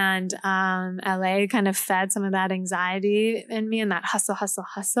 And LA kind of fed some of that anxiety in me and that hustle, hustle,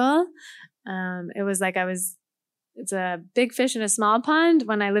 hustle. It was like it's a big fish in a small pond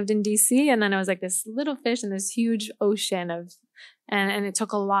when I lived in DC. And then I was like this little fish in this huge ocean and it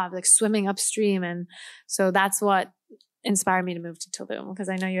took a lot of like swimming upstream. And so that's what inspired me to move to Tulum, because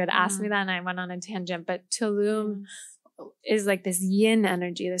I know you had asked me that and I went on a tangent, but Tulum is like this yin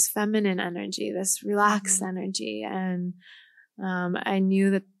energy, this feminine energy, this relaxed energy. And I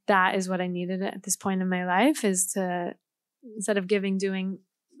knew that is what I needed at this point in my life, is to, instead of giving, doing,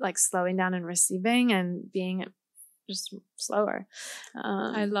 like slowing down and receiving and being just slower.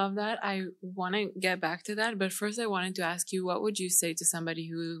 I love that. I want to get back to that. But first, I wanted to ask you, what would you say to somebody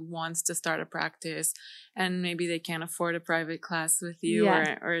who wants to start a practice and maybe they can't afford a private class with you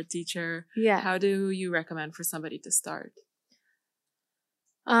or a teacher? Yeah. How do you recommend for somebody to start?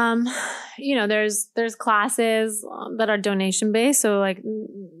 There's classes that are donation based. So like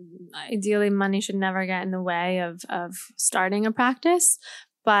ideally money should never get in the way of starting a practice.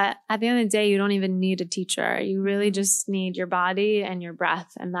 But at the end of the day, you don't even need a teacher. You really just need your body and your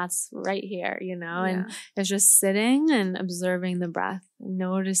breath. And that's right here, and it's just sitting and observing the breath,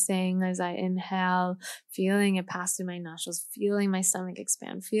 noticing as I inhale, feeling it pass through my nostrils, feeling my stomach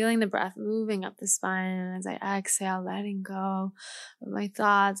expand, feeling the breath moving up the spine. And as I exhale, letting go of my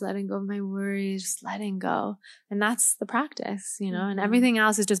thoughts, letting go of my worries, just letting go. And that's the practice, and everything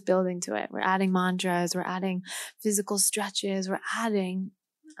else is just building to it. We're adding mantras, we're adding physical stretches, we're adding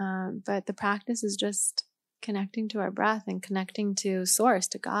but the practice is just connecting to our breath and connecting to source,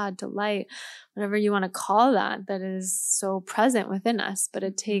 to God, to light, whatever you want to call that is so present within us. But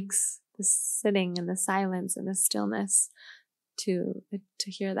it takes the sitting and the silence and the stillness to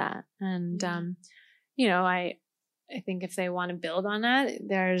hear that. And, I think if they want to build on that,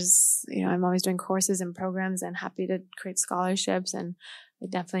 there's, I'm always doing courses and programs and happy to create scholarships. And I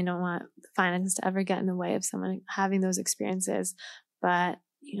definitely don't want finances to ever get in the way of someone having those experiences. But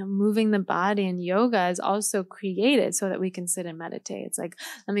moving the body and yoga is also created so that we can sit and meditate. It's like,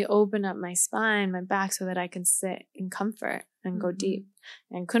 let me open up my spine, my back, so that I can sit in comfort and go deep.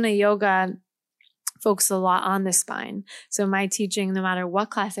 And Kuna Yoga focuses a lot on the spine. So my teaching, no matter what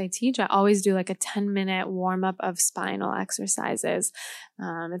class I teach, I always do like a 10-minute warm up of spinal exercises.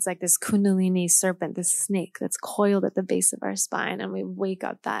 It's like this Kundalini serpent, this snake that's coiled at the base of our spine. And we wake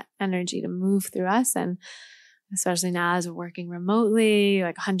up that energy to move through us. And especially now as we're working remotely,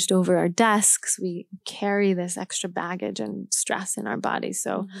 like hunched over our desks, we carry this extra baggage and stress in our body.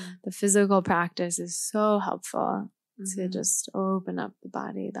 So the physical practice is so helpful to just open up the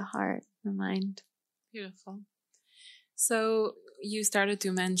body, the heart, the mind. Beautiful. So you started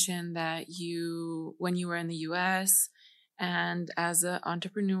to mention that when you were in the US and as an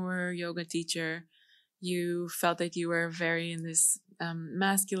entrepreneur, yoga teacher, you felt that you were very in this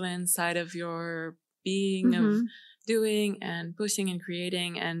masculine side of your being, of doing and pushing and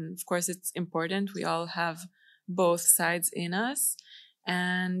creating. And of course, it's important. We all have both sides in us.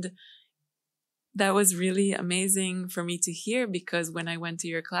 And that was really amazing for me to hear, because when I went to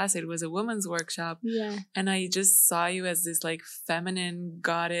your class, it was a women's workshop. Yeah. And I just saw you as this like feminine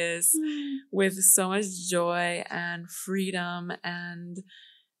goddess with so much joy and freedom. And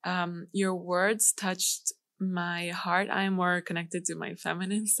your words touched my heart. I am more connected to my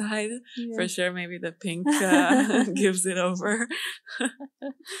feminine side for sure. Maybe the pink gives it over.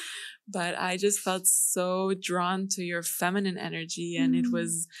 But I just felt so drawn to your feminine energy, and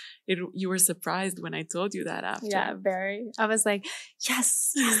you were surprised when I told you that after. Yeah, very. I was like,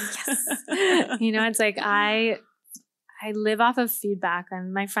 yes. It's like I live off of feedback,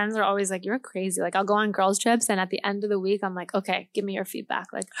 and my friends are always like, you're crazy. Like I'll go on girls trips, and at the end of the week, I'm like, okay, give me your feedback.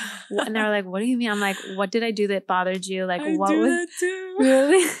 Like, and they're like, what do you mean? I'm like, what did I do that bothered you? Like, I what do was that too.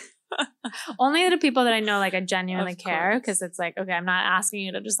 Really? Only the people that I know, like I genuinely care, because it's like, okay, I'm not asking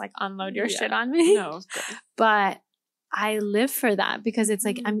you to just like unload your shit on me. No, of course. But I live for that, because it's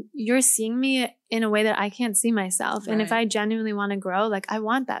like you're seeing me in a way that I can't see myself. Right. And if I genuinely want to grow, like I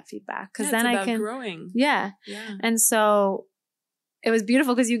want that feedback, because then I can growing. Yeah. And so it was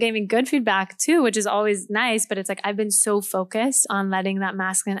beautiful because you gave me good feedback too, which is always nice. But it's like I've been so focused on letting that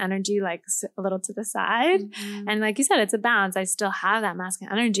masculine energy like sit a little to the side. And like you said, it's a balance. I still have that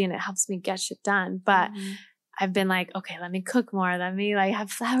masculine energy and it helps me get shit done. But I've been like, okay, let me cook more. Let me like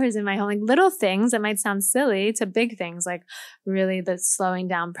have flowers in my home, like little things that might sound silly to big things, like really the slowing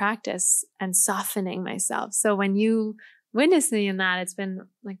down practice and softening myself. So when you witnessed me in that, it's been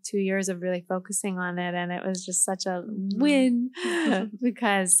like 2 years of really focusing on it. And it was just such a win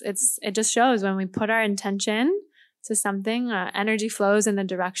because it just shows when we put our intention to something, energy flows in the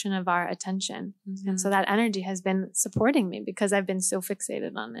direction of our attention. And so that energy has been supporting me because I've been so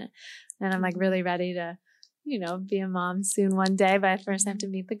fixated on it. And I'm like really ready to, be a mom soon one day, but first I have to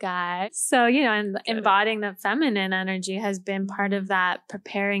meet the guy. So, and embodying the feminine energy has been part of that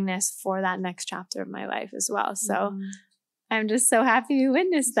preparingness for that next chapter of my life as well. So I'm just so happy you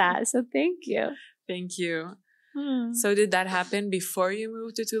witnessed that. So thank you. Thank you. So did that happen before you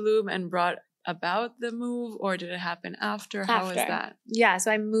moved to Tulum and brought about the move, or did it happen after? How was that? Yeah.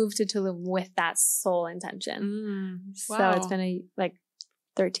 So I moved to Tulum with that sole intention. Wow. So it's been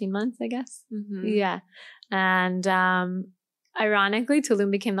 13 months, I guess. Yeah. And ironically,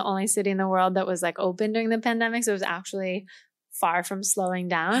 Tulum became the only city in the world that was like open during the pandemic. So it was actually far from slowing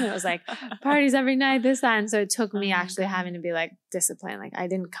down. It was like parties every night, this, that. And so it took me actually having to be like disciplined. Like I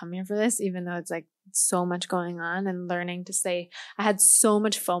didn't come here for this, even though it's like so much going on, and learning to say, I had so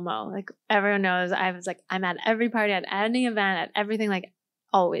much FOMO. Like everyone knows, I was like, I'm at every party, at any event, at everything, like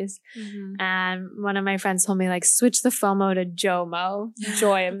always. And one of my friends told me like, switch the FOMO to JOMO,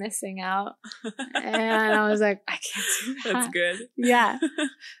 joy of missing out. And I was like, I can't do that. That's good. Yeah.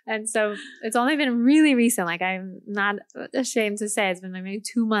 And so it's only been really recent. Like I'm not ashamed to say it's been like maybe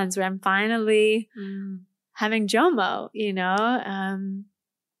 2 months where I'm finally having JOMO, you know?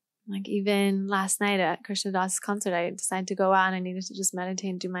 Like even last night at Krishna Das' concert, I decided to go out and I needed to just meditate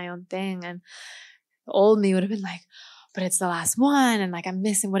and do my own thing. And the old me would have been like, but it's the last one. And like, I'm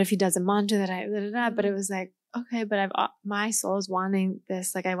missing, what if he does a mantra that but it was like, okay, but my soul is wanting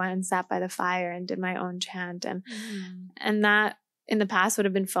this. Like I went and sat by the fire and did my own chant. And that in the past would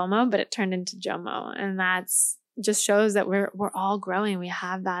have been FOMO, but it turned into JOMO. And that's just shows that we're all growing. We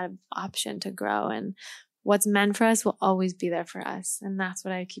have that option to grow, and what's meant for us will always be there for us. And that's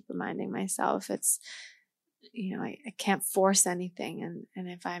what I keep reminding myself. It's, you know, I can't force anything. And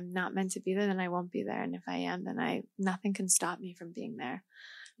if I'm not meant to be there, then I won't be there. And if I am, then nothing can stop me from being there.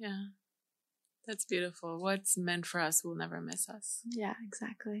 Yeah. That's beautiful. What's meant for us will never miss us. Yeah,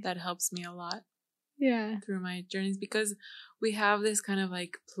 exactly. That helps me a lot. Yeah. Through my journeys, because we have this kind of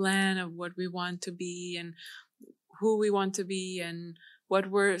like plan of what we want to be and who we want to be and what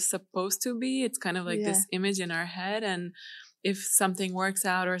we're supposed to be. It's kind of like this image in our head. And if something works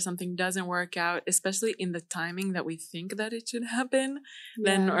out or something doesn't work out, especially in the timing that we think that it should happen,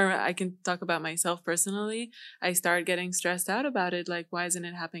 then, or I can talk about myself personally, I start getting stressed out about it. Like, why isn't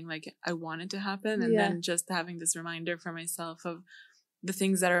it happening like I want it to happen? And then just having this reminder for myself of the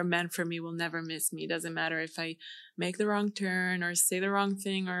things that are meant for me will never miss me. Doesn't matter if I make the wrong turn or say the wrong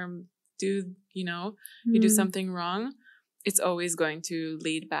thing or do, you know, you do something wrong. It's always going to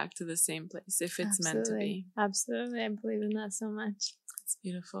lead back to the same place if it's meant to be. Absolutely. I believe in that so much. It's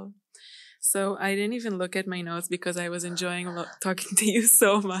beautiful. So I didn't even look at my notes because I was enjoying talking to you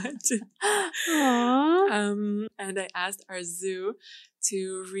so much. Aww. And I asked Arezu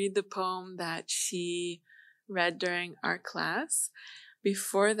to read the poem that she read during our class.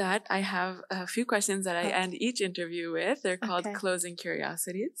 Before that, I have a few questions that I end each interview with. They're called closing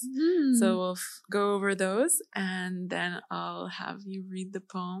curiosities. So we'll go over those, and then I'll have you read the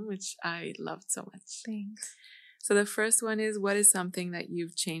poem, which I loved so much. Thanks. So the first one is, what is something that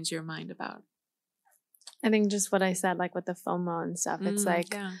you've changed your mind about? I think just what I said, like with the FOMO and stuff, it's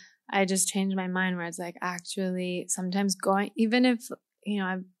like, I just changed my mind where it's like actually sometimes going, even if, you know,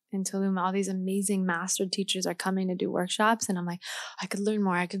 I've in Tulum, all these amazing master teachers are coming to do workshops. And I'm like, I could learn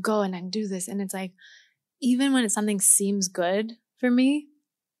more. I could go and do this. And it's like, even when something seems good for me,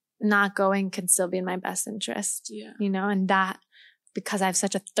 not going can still be in my best interest, you know, and that because I have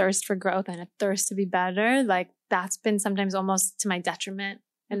such a thirst for growth and a thirst to be better, like that's been sometimes almost to my detriment.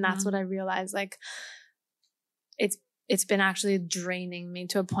 And that's what I realized, like it's been actually draining me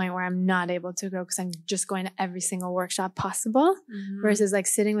to a point where I'm not able to grow because I'm just going to every single workshop possible versus like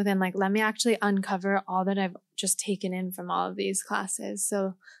sitting within, like, let me actually uncover all that I've just taken in from all of these classes.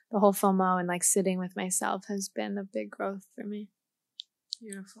 So the whole FOMO and like sitting with myself has been a big growth for me.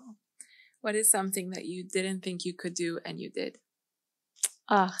 Beautiful. What is something that you didn't think you could do and you did?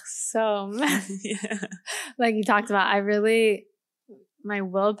 Oh, so like you talked about, my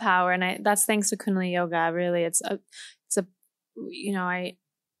willpower, and that's thanks to Kundalini Yoga. Really, it's a, you know, it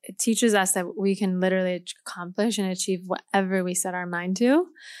teaches us that we can literally accomplish and achieve whatever we set our mind to.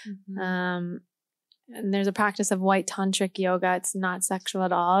 And there's a practice of white tantric yoga. It's not sexual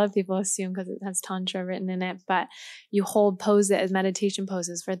at all. People assume because it has tantra written in it, but you hold poses as meditation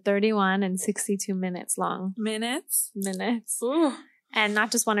poses for 31 and 62 minutes long. Minutes. Ooh. And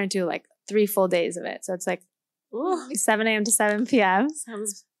not just 1 or 2, like 3 full days of it. So it's like 7 a.m. to 7 p.m.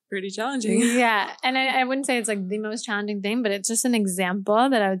 Sounds pretty challenging. Yeah. And I wouldn't say it's like the most challenging thing, but it's just an example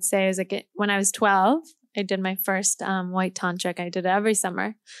that I would say is like when I was 12, I did my first white tantric. I did it every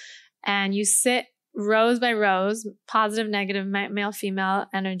summer. And you sit rows by rows, positive, negative, male, female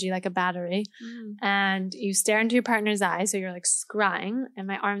energy, like a battery. And you stare into your partner's eyes. So you're like scrying, and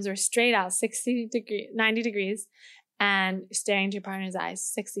my arms were straight out 90 degrees and staring into your partner's eyes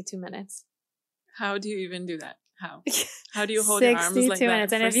 62 minutes. How do you even do that? How do you hold your arms like that? 62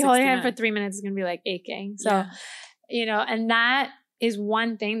 minutes. And if you hold your hand for 3 minutes, it's going to be like aching. So, you know, and that is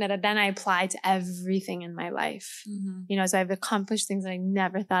one thing that then I apply to everything in my life. You know, so I've accomplished things that I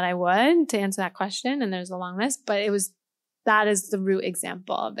never thought I would, to answer that question. And there's a long list, but it was that is the root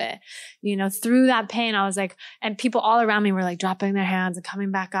example of it. You know, through that pain, I was like, and people all around me were like dropping their hands and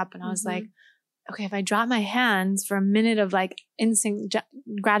coming back up. And I was like, okay, if I drop my hands for a minute of like instant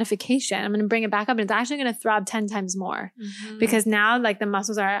gratification, I'm going to bring it back up and it's actually going to throb 10 times more because now like the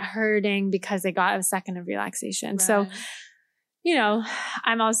muscles are hurting because they got a second of relaxation. Right. So, you know,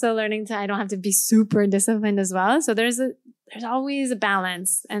 I'm also learning I don't have to be super disciplined as well. So there's always a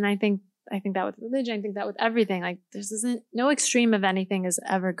balance. And I think that with religion, I think that with everything, like no extreme of anything is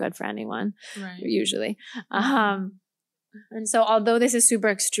ever good for anyone, usually. And so although this is super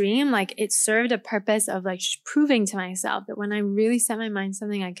extreme, like it served a purpose of like proving to myself that when I really set my mind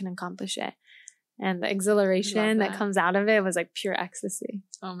something, I can accomplish it. And the exhilaration that comes out of it was like pure ecstasy.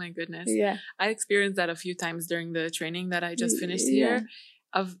 Oh my goodness. Yeah. I experienced that a few times during the training that I just finished here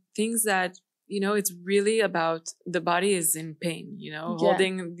of things that, you know, it's really about the body is in pain, you know,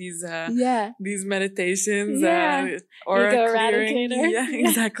 holding these meditations or ego clearing. eradicator. Yeah,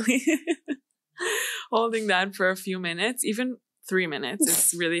 exactly. Holding that for a few minutes, even 3 minutes,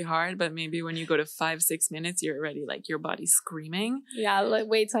 it's really hard. But maybe when you go to 5-6 minutes, you're already like your body's screaming. Yeah, like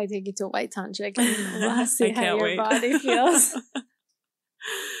wait till I take you to a white tantric and we'll see how your body feels.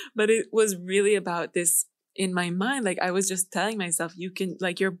 But it was really about this in my mind. Like I was just telling myself, you can,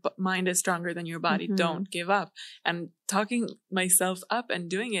 like your mind is stronger than your body. Don't give up. And talking myself up and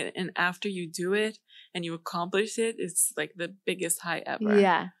doing it. And after you do it and you accomplish it, it's like the biggest high ever.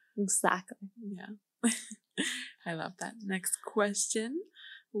 Yeah, exactly. Yeah. I love that. Next question.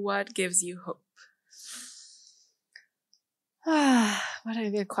 What gives you hope? What a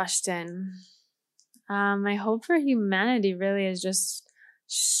good question. My hope for humanity really is just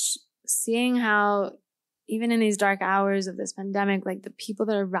seeing how even in these dark hours of this pandemic, like the people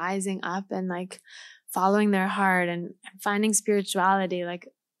that are rising up and like following their heart and finding spirituality, like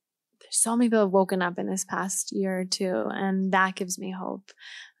there's so many people have woken up in this past year or two, and that gives me hope.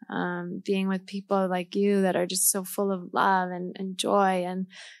 Being with people like you that are just so full of love and joy and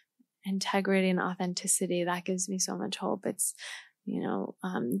integrity and authenticity, that gives me so much hope. It's, you know,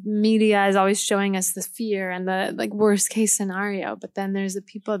 media is always showing us the fear and the like worst case scenario, but then there's the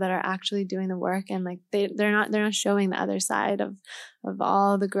people that are actually doing the work and like they're not showing the other side of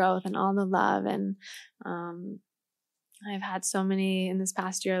all the growth and all the love. And I've had so many in this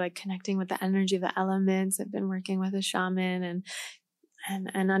past year, like connecting with the energy of the elements. I've been working with a shaman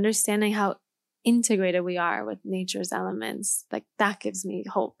and understanding how integrated we are with nature's elements. Like that gives me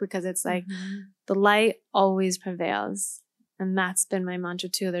hope because it's like the light always prevails. And that's been my mantra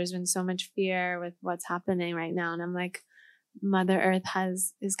too. There's been so much fear with what's happening right now. And I'm like, Mother Earth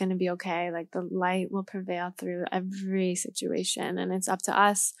is going to be okay. Like the light will prevail through every situation. And it's up to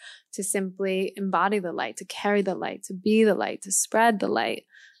us to simply embody the light, to carry the light, to be the light, to spread the light.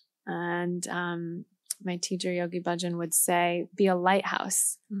 And, my teacher, Yogi Bhajan, would say, be a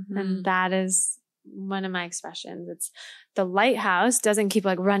lighthouse. And that is one of my expressions. It's the lighthouse doesn't keep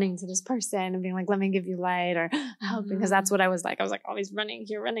like running to this person and being like, let me give you light or help, because that's what I was like. I was like always running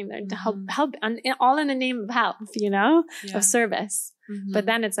here, running there to help, all in the name of help, you know, of service. But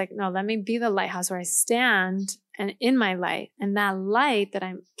then it's like, no, let me be the lighthouse where I stand and in my light, and that light that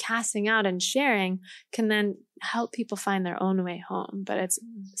I'm casting out and sharing can then help people find their own way home. But it's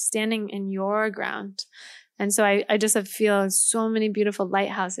standing in your ground. And so I just feel so many beautiful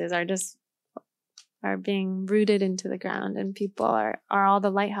lighthouses are being rooted into the ground, and people are all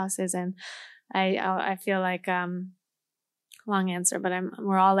the lighthouses. And I feel like, long answer, but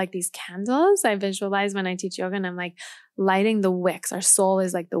we're all like these candles. I visualize when I teach yoga and I'm like lighting the wicks. Our soul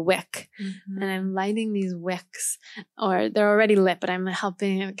is like the wick, and I'm lighting these wicks, or they're already lit, but I'm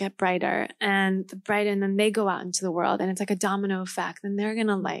helping it get brighter and then they go out into the world, and it's like a domino effect. And they're going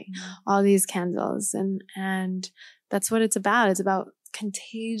to light all these candles. And that's what it's about. It's about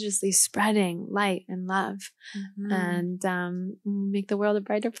contagiously spreading light and love and make the world a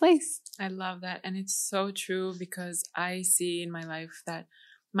brighter place. I love that. And it's so true, because I see in my life that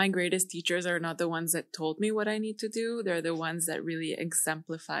my greatest teachers are not the ones that told me what I need to do. They're the ones that really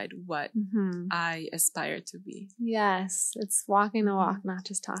exemplified what I aspire to be. Yes. It's walking the walk, not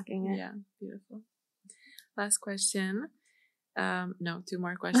just talking it. Yeah. Beautiful. Last question. No, 2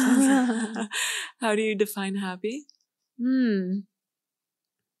 more questions. How do you define happy?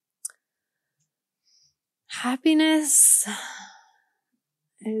 Happiness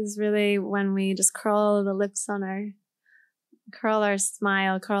is really when we just curl our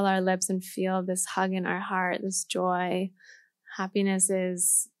smile, curl our lips, and feel this hug in our heart, this joy. Happiness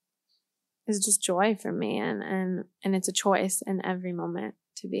is just joy for me, and it's a choice in every moment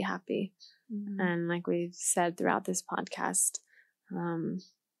to be happy. And like we've said throughout this podcast,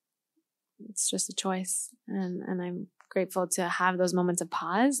 it's just a choice. And I'm grateful to have those moments of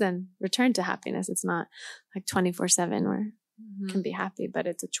pause and return to happiness. It's not like 24/7 where you can be happy, but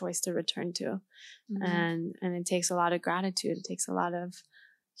it's a choice to return to. And it takes a lot of gratitude. It takes a lot of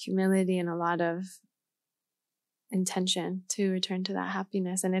humility and a lot of intention to return to that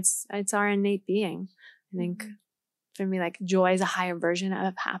happiness. And it's our innate being. I think for me, like joy is a higher version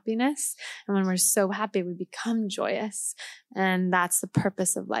of happiness. And when we're so happy, we become joyous. And that's the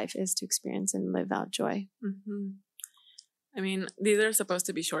purpose of life, is to experience and live out joy. I mean, these are supposed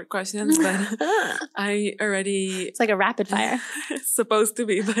to be short questions, but it's like a rapid fire. It's supposed to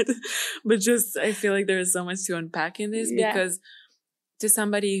be, but just, I feel like there's so much to unpack in this because to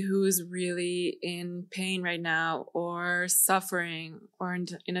somebody who's really in pain right now or suffering or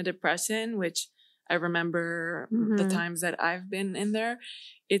in a depression, which I remember the times that I've been in there,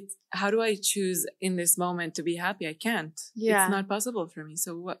 it's how do I choose in this moment to be happy? I can't. It's not possible for me.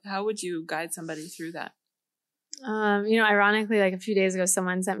 So how would you guide somebody through that? Ironically, like a few days ago,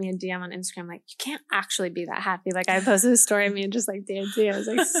 someone sent me a DM on Instagram, like, you can't actually be that happy. Like I posted a story of me just like dancing. I was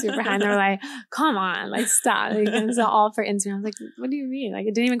like super high. And they were like, come on, like stop. Like, it's all for Instagram. I was like, what do you mean? Like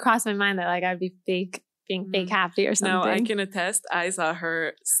it didn't even cross my mind that like I'd be being fake happy or something. No, I can attest. I saw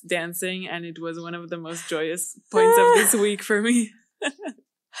her dancing and it was one of the most joyous points of this week for me.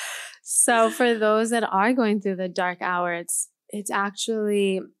 So for those that are going through the dark hour, it's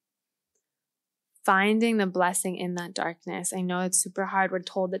actually finding the blessing in that darkness. I know it's super hard. We're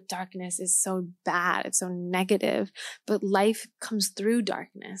told that darkness is so bad. It's so negative, but life comes through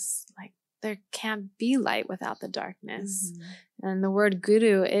darkness. Like there can't be light without the darkness. And the word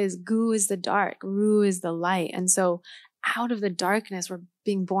gu is the dark, ru is the light. And so out of the darkness, we're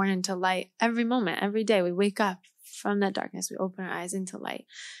being born into light every moment, every day. We wake up from that darkness. We open our eyes into light.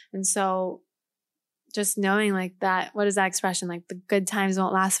 And so just knowing like that, what is that expression? Like the good times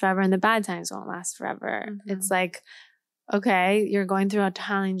won't last forever and the bad times won't last forever. It's like, okay, you're going through a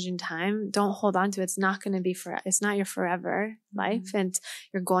challenging time. Don't hold on to it. It's not going to be it's not your forever life. And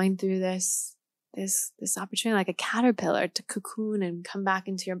you're going through this opportunity, like a caterpillar, to cocoon and come back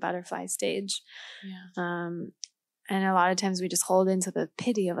into your butterfly stage. And a lot of times we just hold into the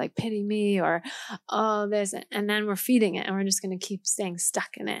pity of like, pity me, or, oh, this, and then we're feeding it and we're just going to keep staying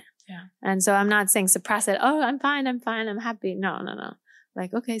stuck in it. And so I'm not saying suppress it. Oh, I'm fine. I'm happy. No.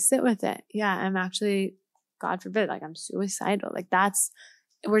 Like, okay, sit with it. Yeah. I'm actually, God forbid, like I'm suicidal. Like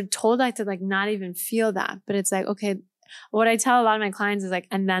we're told like to like not even feel that, but it's like, okay, what I tell a lot of my clients is like,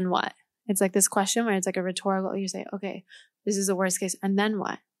 and then what? It's like this question where it's like a rhetorical, you say, okay, this is the worst case. And then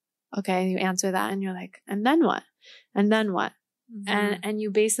what? Okay. And you answer that and you're like, and then what? And then what? And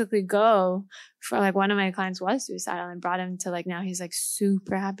you basically go for like, one of my clients was suicidal and brought him to like, now he's like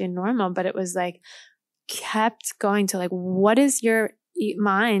super happy and normal, but it was like kept going to like, what is your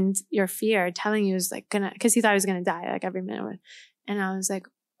mind, your fear telling you is like cause he thought he was going to die like every minute. And I was like,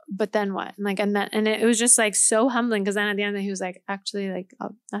 but then what? And it was just like so humbling. Cause then at the end he was like, actually like, oh,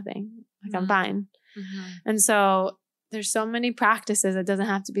 nothing, like I'm fine. And so there's so many practices. It doesn't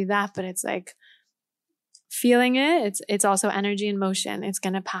have to be that, but it's like, feeling it's also energy and motion. It's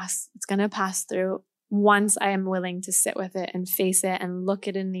going to pass through once I am willing to sit with it and face it and look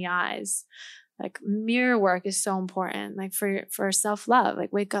it in the eyes. Like mirror work is so important. Like for self-love,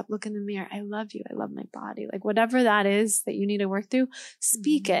 like wake up, look in the mirror. I love you. I love my body. Like whatever that is that you need to work through,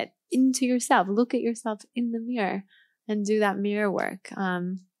 speak it into yourself. Look at yourself in the mirror and do that mirror work.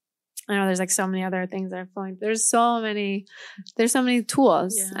 I know there's like so many other things that are flowing. There's so many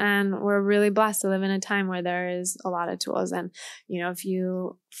tools, and we're really blessed to live in a time where there is a lot of tools. And, if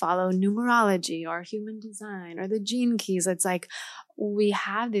you follow numerology or human design or the gene keys, it's like we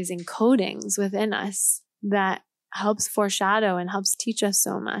have these encodings within us that helps foreshadow and helps teach us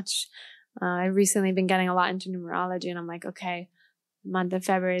so much. I've recently been getting a lot into numerology, and I'm like, okay, month of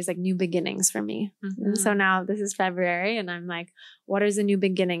February is like new beginnings for me. And so now this is February and I'm like, what is a new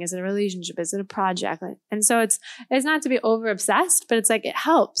beginning? Is it a relationship? Is it a project? And so it's not to be over obsessed, but it's like, it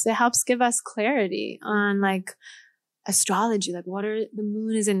helps give us clarity on like astrology. Like the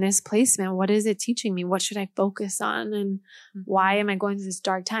moon is in this placement. What is it teaching me? What should I focus on? And why am I going through this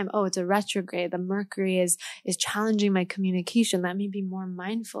dark time? Oh, it's a retrograde. The Mercury is challenging my communication. Let me be more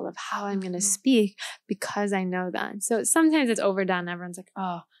mindful of how I'm going to speak because I know that. So sometimes it's overdone. Everyone's like,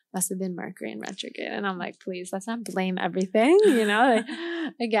 oh, must have been Mercury in retrograde. And I'm like, please, let's not blame everything, like,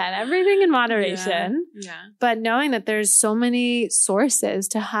 again, everything in moderation. Yeah. But knowing that there's so many sources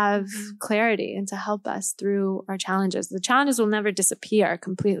to have clarity and to help us through our challenges. The challenges will never disappear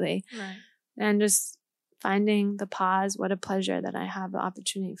completely. Right. And just finding the pause. What a pleasure that I have the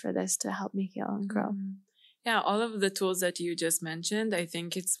opportunity for this to help me heal and grow. Yeah, all of the tools that you just mentioned, I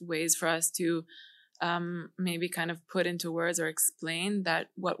think it's ways for us to maybe kind of put into words or explain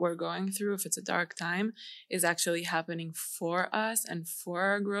that what we're going through, if it's a dark time, is actually happening for us and for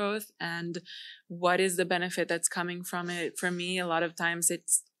our growth. And what is the benefit that's coming from it? For me, a lot of times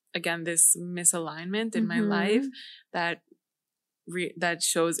it's, again, this misalignment in my life that that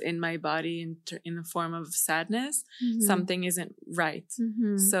shows in my body in the form of sadness. Something isn't right.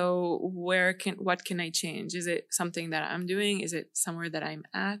 So what can I change? Is it something that I'm doing? Is it somewhere that I'm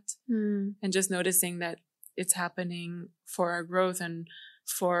at? And just noticing that it's happening for our growth and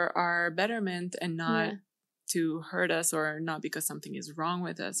for our betterment, and not to hurt us, or not because something is wrong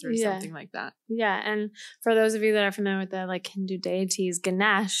with us or something like that. Yeah. And for those of you that are familiar with the like Hindu deities,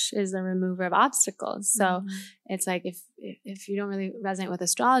 Ganesh is the remover of obstacles. So it's like, if you don't really resonate with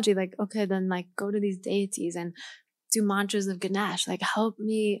astrology, like, okay, then like go to these deities and do mantras of Ganesh, like help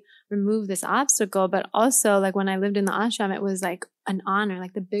me remove this obstacle. But also like when I lived in the ashram, it was like an honor.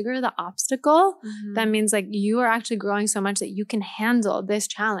 Like the bigger the obstacle, that means like you are actually growing so much that you can handle this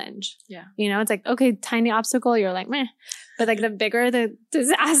challenge. Yeah. You know, it's like, okay, tiny obstacle, you're like, meh. But like the bigger the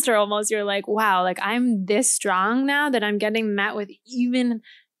disaster, almost, you're like, wow, like I'm this strong now that I'm getting met with even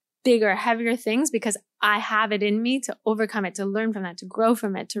bigger, heavier things because I have it in me to overcome it, to learn from that, to grow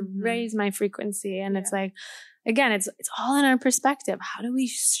from it, to raise my frequency. And it's like, again, it's all in our perspective. How do we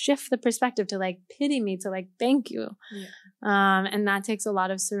shift the perspective to like pity me, to like thank you? And that takes a lot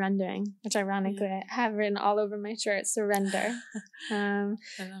of surrendering, which ironically I have written all over my shirt, surrender. And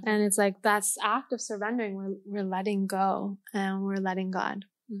it's like that's act of surrendering. We're letting go, and we're letting God,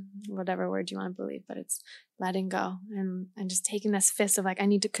 whatever word you want to believe, but it's letting go and just taking this fist of like, I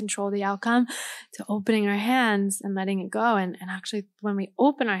need to control the outcome, to opening our hands and letting it go. And actually when we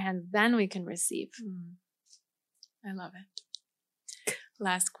open our hands, then we can receive. I love it.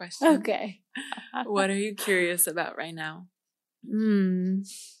 Last question. Okay. What are you curious about right now?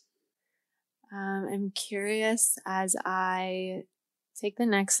 I'm curious as I take the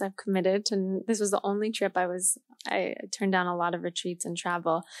next step, committed to, this was the only trip I turned down a lot of retreats and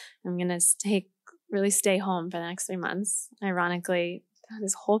travel. I'm going to really stay home for the next 3 months. Ironically,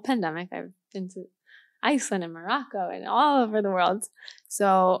 this whole pandemic, I've been to Iceland and Morocco and all over the world.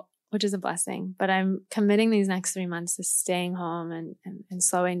 So, which is a blessing, but I'm committing these next 3 months to staying home and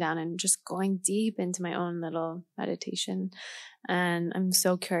slowing down and just going deep into my own little meditation. And I'm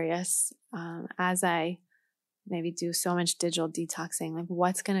so curious, as I maybe do so much digital detoxing, like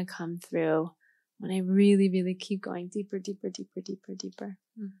what's going to come through when I really, really keep going deeper, deeper, deeper, deeper, deeper.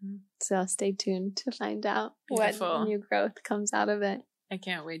 So stay tuned to find out what new growth comes out of it. I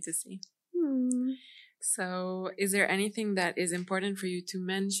can't wait to see. So is there anything that is important for you to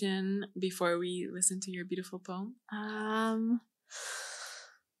mention before we listen to your beautiful poem?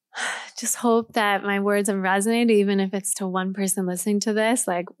 Just hope that my words have resonated, even if it's to one person listening to this.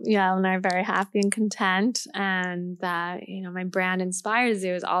 Like, Yael and I are very happy and content. And that, my brand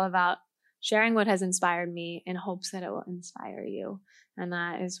InspireZu is all about sharing what has inspired me in hopes that it will inspire you. And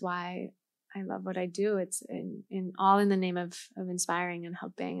that is why I love what I do. It's in all in the name of inspiring and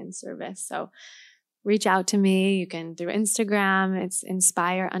helping and service. So reach out to me. You can through Instagram. It's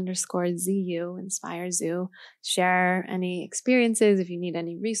inspire_ZU, InspireZu. Share any experiences. If you need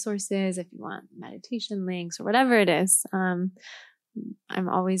any resources, if you want meditation links or whatever it is. I'm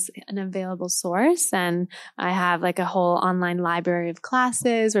always an available source, and I have like a whole online library of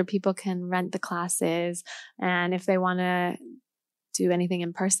classes where people can rent the classes. And if they want to do anything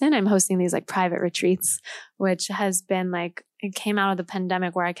in person, I'm hosting these like private retreats, which has been like, it came out of the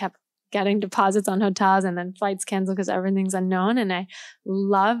pandemic where I kept getting deposits on hotels and then flights canceled because everything's unknown. And I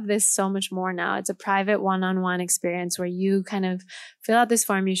love this so much more now. It's a private one-on-one experience where you kind of fill out this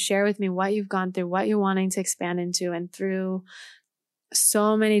form. You share with me what you've gone through, what you're wanting to expand into, and through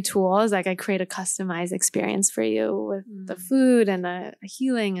so many tools, like I create a customized experience for you with the food and the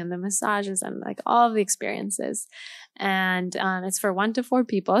healing and the massages and like all of the experiences. And it's for 1 to 4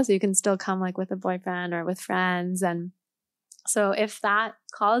 people. So you can still come like with a boyfriend or with friends. And so if that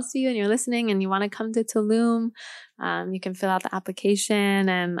calls to you and you're listening and you want to come to Tulum, you can fill out the application.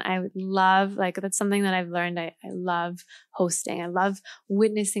 And I would love, like, that's something that I've learned. I love hosting. I love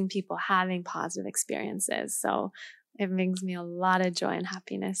witnessing people having positive experiences. So it brings me a lot of joy and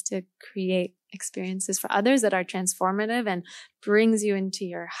happiness to create experiences for others that are transformative and brings you into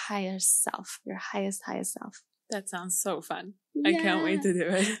your highest self, your highest self. That sounds so fun. Yeah. I can't wait to do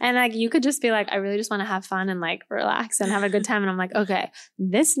it. And like, you could just be like, I really just want to have fun and like relax and have a good time. And I'm like, okay,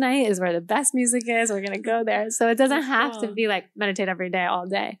 this night is where the best music is. We're going to go there. So it doesn't have to be like meditate every day, all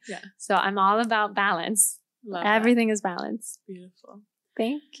day. Yeah. So I'm all about balance. Everything is balance. Beautiful.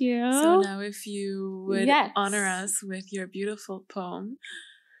 Thank you. So now if you would Yes. honor us with your beautiful poem.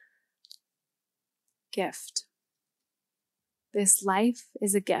 Gift. This life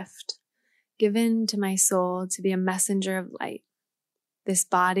is a gift given to my soul to be a messenger of light. This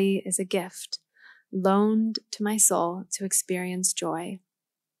body is a gift loaned to my soul to experience joy.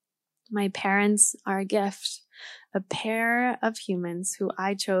 My parents are a gift, a pair of humans who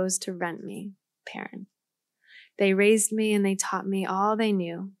I chose to rent me, parent. They raised me and they taught me all they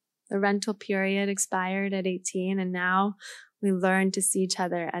knew. The rental period expired at 18, and now we learn to see each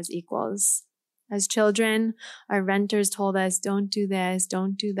other as equals. As children, our renters told us, don't do this,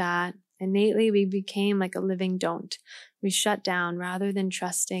 don't do that. Innately, we became like a living don't. We shut down rather than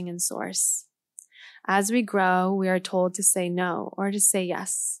trusting in source. As we grow, we are told to say no or to say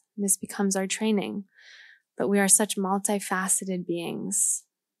yes. This becomes our training. But we are such multifaceted beings.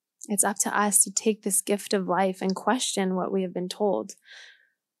 It's up to us to take this gift of life and question what we have been told.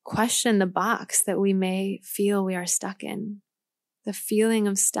 Question the box that we may feel we are stuck in. The feeling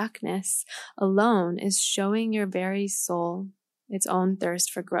of stuckness alone is showing your very soul its own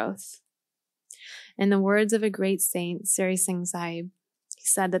thirst for growth. In the words of a great saint, Sri Singh Sahib, he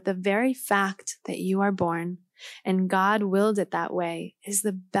said that the very fact that you are born and God willed it that way is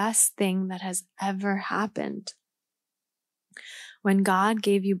the best thing that has ever happened. When God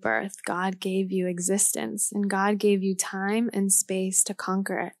gave you birth, God gave you existence, and God gave you time and space to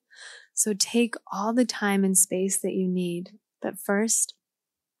conquer it. So take all the time and space that you need. But first,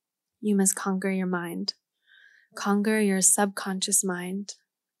 you must conquer your mind. Conquer your subconscious mind.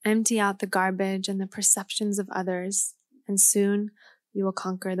 Empty out the garbage and the perceptions of others, and soon you will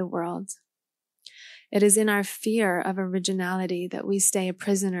conquer the world. It is in our fear of originality that we stay a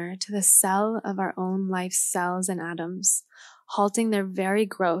prisoner to the cell of our own life's cells and atoms, halting their very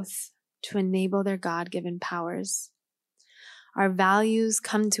growth to enable their God-given powers. Our values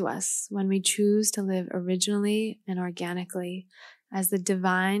come to us when we choose to live originally and organically as the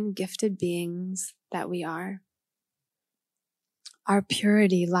divine gifted beings that we are. Our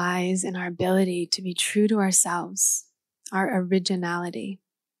purity lies in our ability to be true to ourselves, our originality.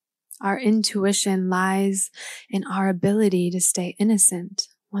 Our intuition lies in our ability to stay innocent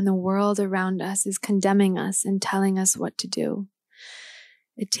when the world around us is condemning us and telling us what to do.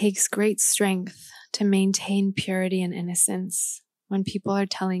 It takes great strength to maintain purity and innocence when people are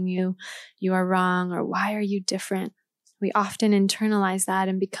telling you you are wrong or why are you different. We often internalize that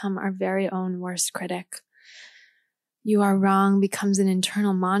and become our very own worst critic. You are wrong becomes an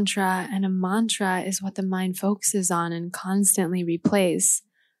internal mantra, and a mantra is what the mind focuses on and constantly replays.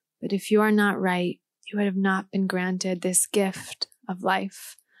 But if you are not right, you would have not been granted this gift of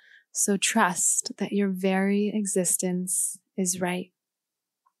life. So trust that your very existence is right.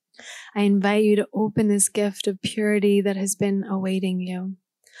 I invite you to open this gift of purity that has been awaiting you.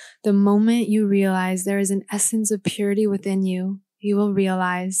 The moment you realize there is an essence of purity within you, you will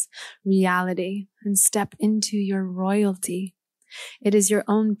realize reality and step into your royalty. It is your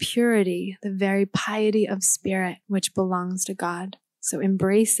own purity, the very piety of spirit, which belongs to God. So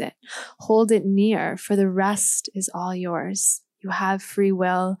embrace it, hold it near, for the rest is all yours. You have free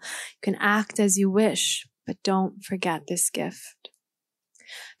will. You can act as you wish, but don't forget this gift.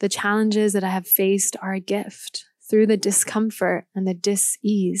 The challenges that I have faced are a gift. Through the discomfort and the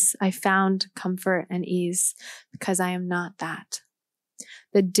dis-ease, I found comfort and ease because I am not that.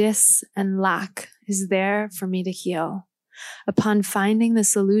 The dis and lack is there for me to heal. Upon finding the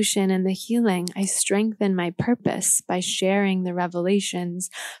solution and the healing, I strengthen my purpose by sharing the revelations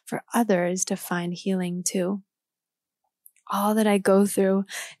for others to find healing too. All that I go through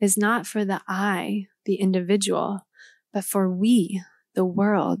is not for the I, the individual, but for we, the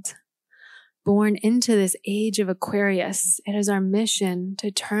world. Born into this age of Aquarius, it is our mission to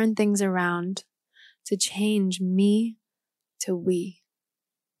turn things around, to change me to we.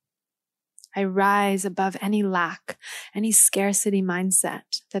 I rise above any lack, any scarcity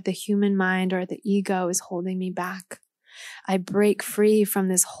mindset that the human mind or the ego is holding me back. I break free from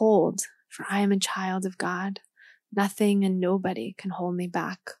this hold, for I am a child of God. Nothing and nobody can hold me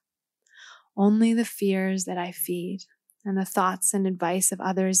back. Only the fears that I feed, and the thoughts and advice of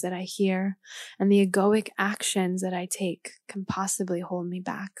others that I hear, and the egoic actions that I take can possibly hold me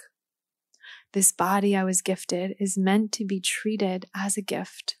back. This body I was gifted is meant to be treated as a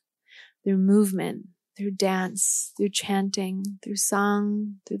gift. Through movement, through dance, through chanting, through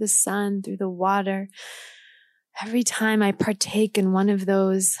song, through the sun, through the water. Every time I partake in one of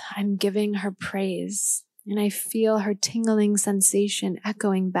those, I'm giving her praise, and I feel her tingling sensation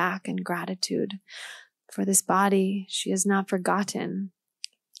echoing back in gratitude. For this body, she is not forgotten.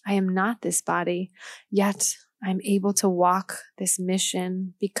 I am not this body, yet I'm able to walk this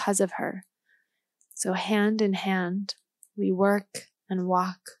mission because of her. So hand in hand, we work and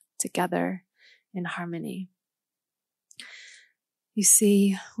walk together in harmony. You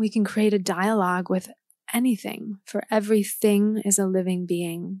see, we can create a dialogue with anything, for everything is a living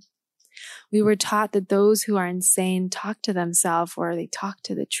being. We were taught that those who are insane talk to themselves or they talk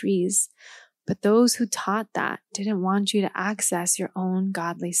to the trees, but those who taught that didn't want you to access your own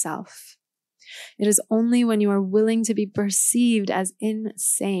godly self. It is only when you are willing to be perceived as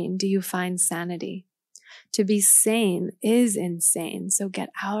insane do you find sanity. To be sane is insane, so get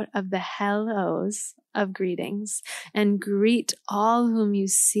out of the hellos of greetings and greet all whom you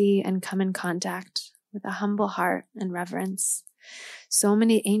see and come in contact with a humble heart and reverence. So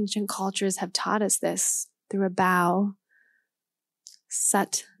many ancient cultures have taught us this through a bow.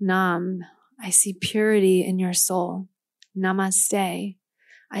 Sat Nam, I see purity in your soul. Namaste,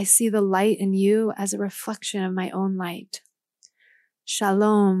 I see the light in you as a reflection of my own light.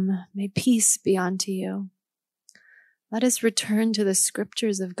 Shalom, may peace be unto you. Let us return to the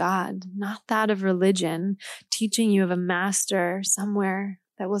scriptures of God, not that of religion, teaching you of a master somewhere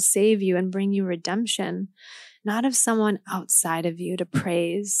that will save you and bring you redemption, not of someone outside of you to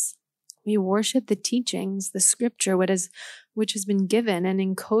praise. We worship the teachings, the scripture, which has been given and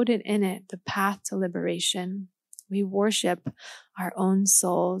encoded in it, the path to liberation. We worship our own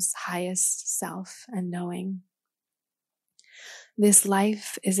soul's highest self and knowing. This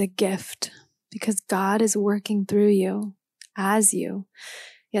life is a gift because God is working through you, as you.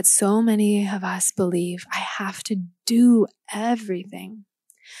 Yet so many of us believe, I have to do everything.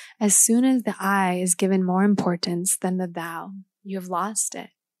 As soon as the I is given more importance than the thou, you have lost it.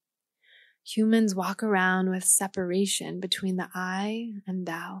 Humans walk around with separation between the I and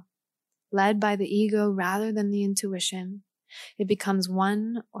thou, led by the ego rather than the intuition. It becomes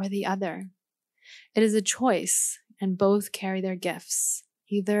one or the other. It is a choice, and both carry their gifts,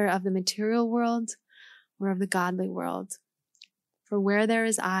 either of the material world or of the godly world. For where there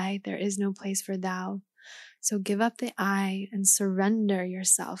is I, there is no place for thou. So give up the I and surrender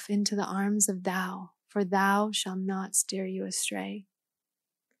yourself into the arms of thou, for thou shalt not steer you astray.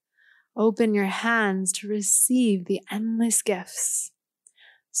 Open your hands to receive the endless gifts.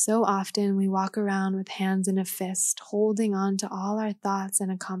 So often we walk around with hands in a fist, holding on to all our thoughts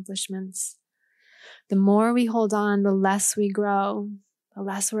and accomplishments. The more we hold on, the less we grow, the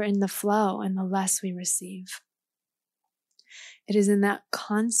less we're in the flow, and the less we receive. It is in that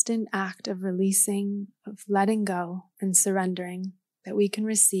constant act of releasing, of letting go and surrendering that we can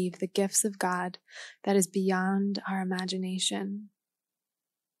receive the gifts of God that is beyond our imagination.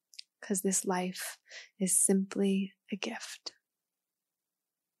 Because this life is simply a gift.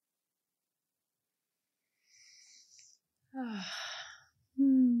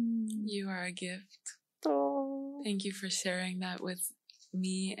 You are a gift. Oh. Thank you for sharing that with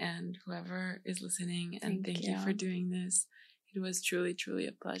me and whoever is listening. And thank you for doing this. It was truly, truly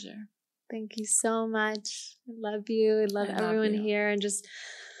a pleasure. Thank you so much. I love you. I love everyone here, and just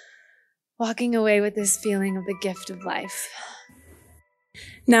walking away with this feeling of the gift of life.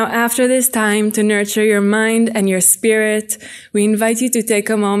 Now, after this time to nurture your mind and your spirit, we invite you to take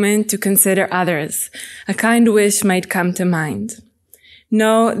a moment to consider others. A kind wish might come to mind.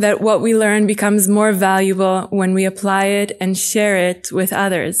 Know that what we learn becomes more valuable when we apply it and share it with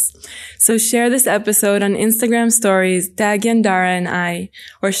others. So share this episode on Instagram stories, tag Yandara and I,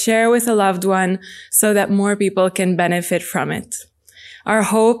 or share with a loved one so that more people can benefit from it. Our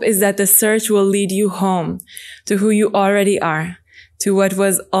hope is that the search will lead you home to who you already are, to what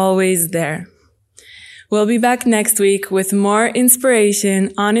was always there. We'll be back next week with more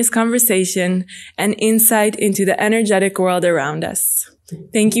inspiration, honest conversation, and insight into the energetic world around us.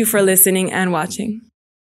 Thank you for listening and watching.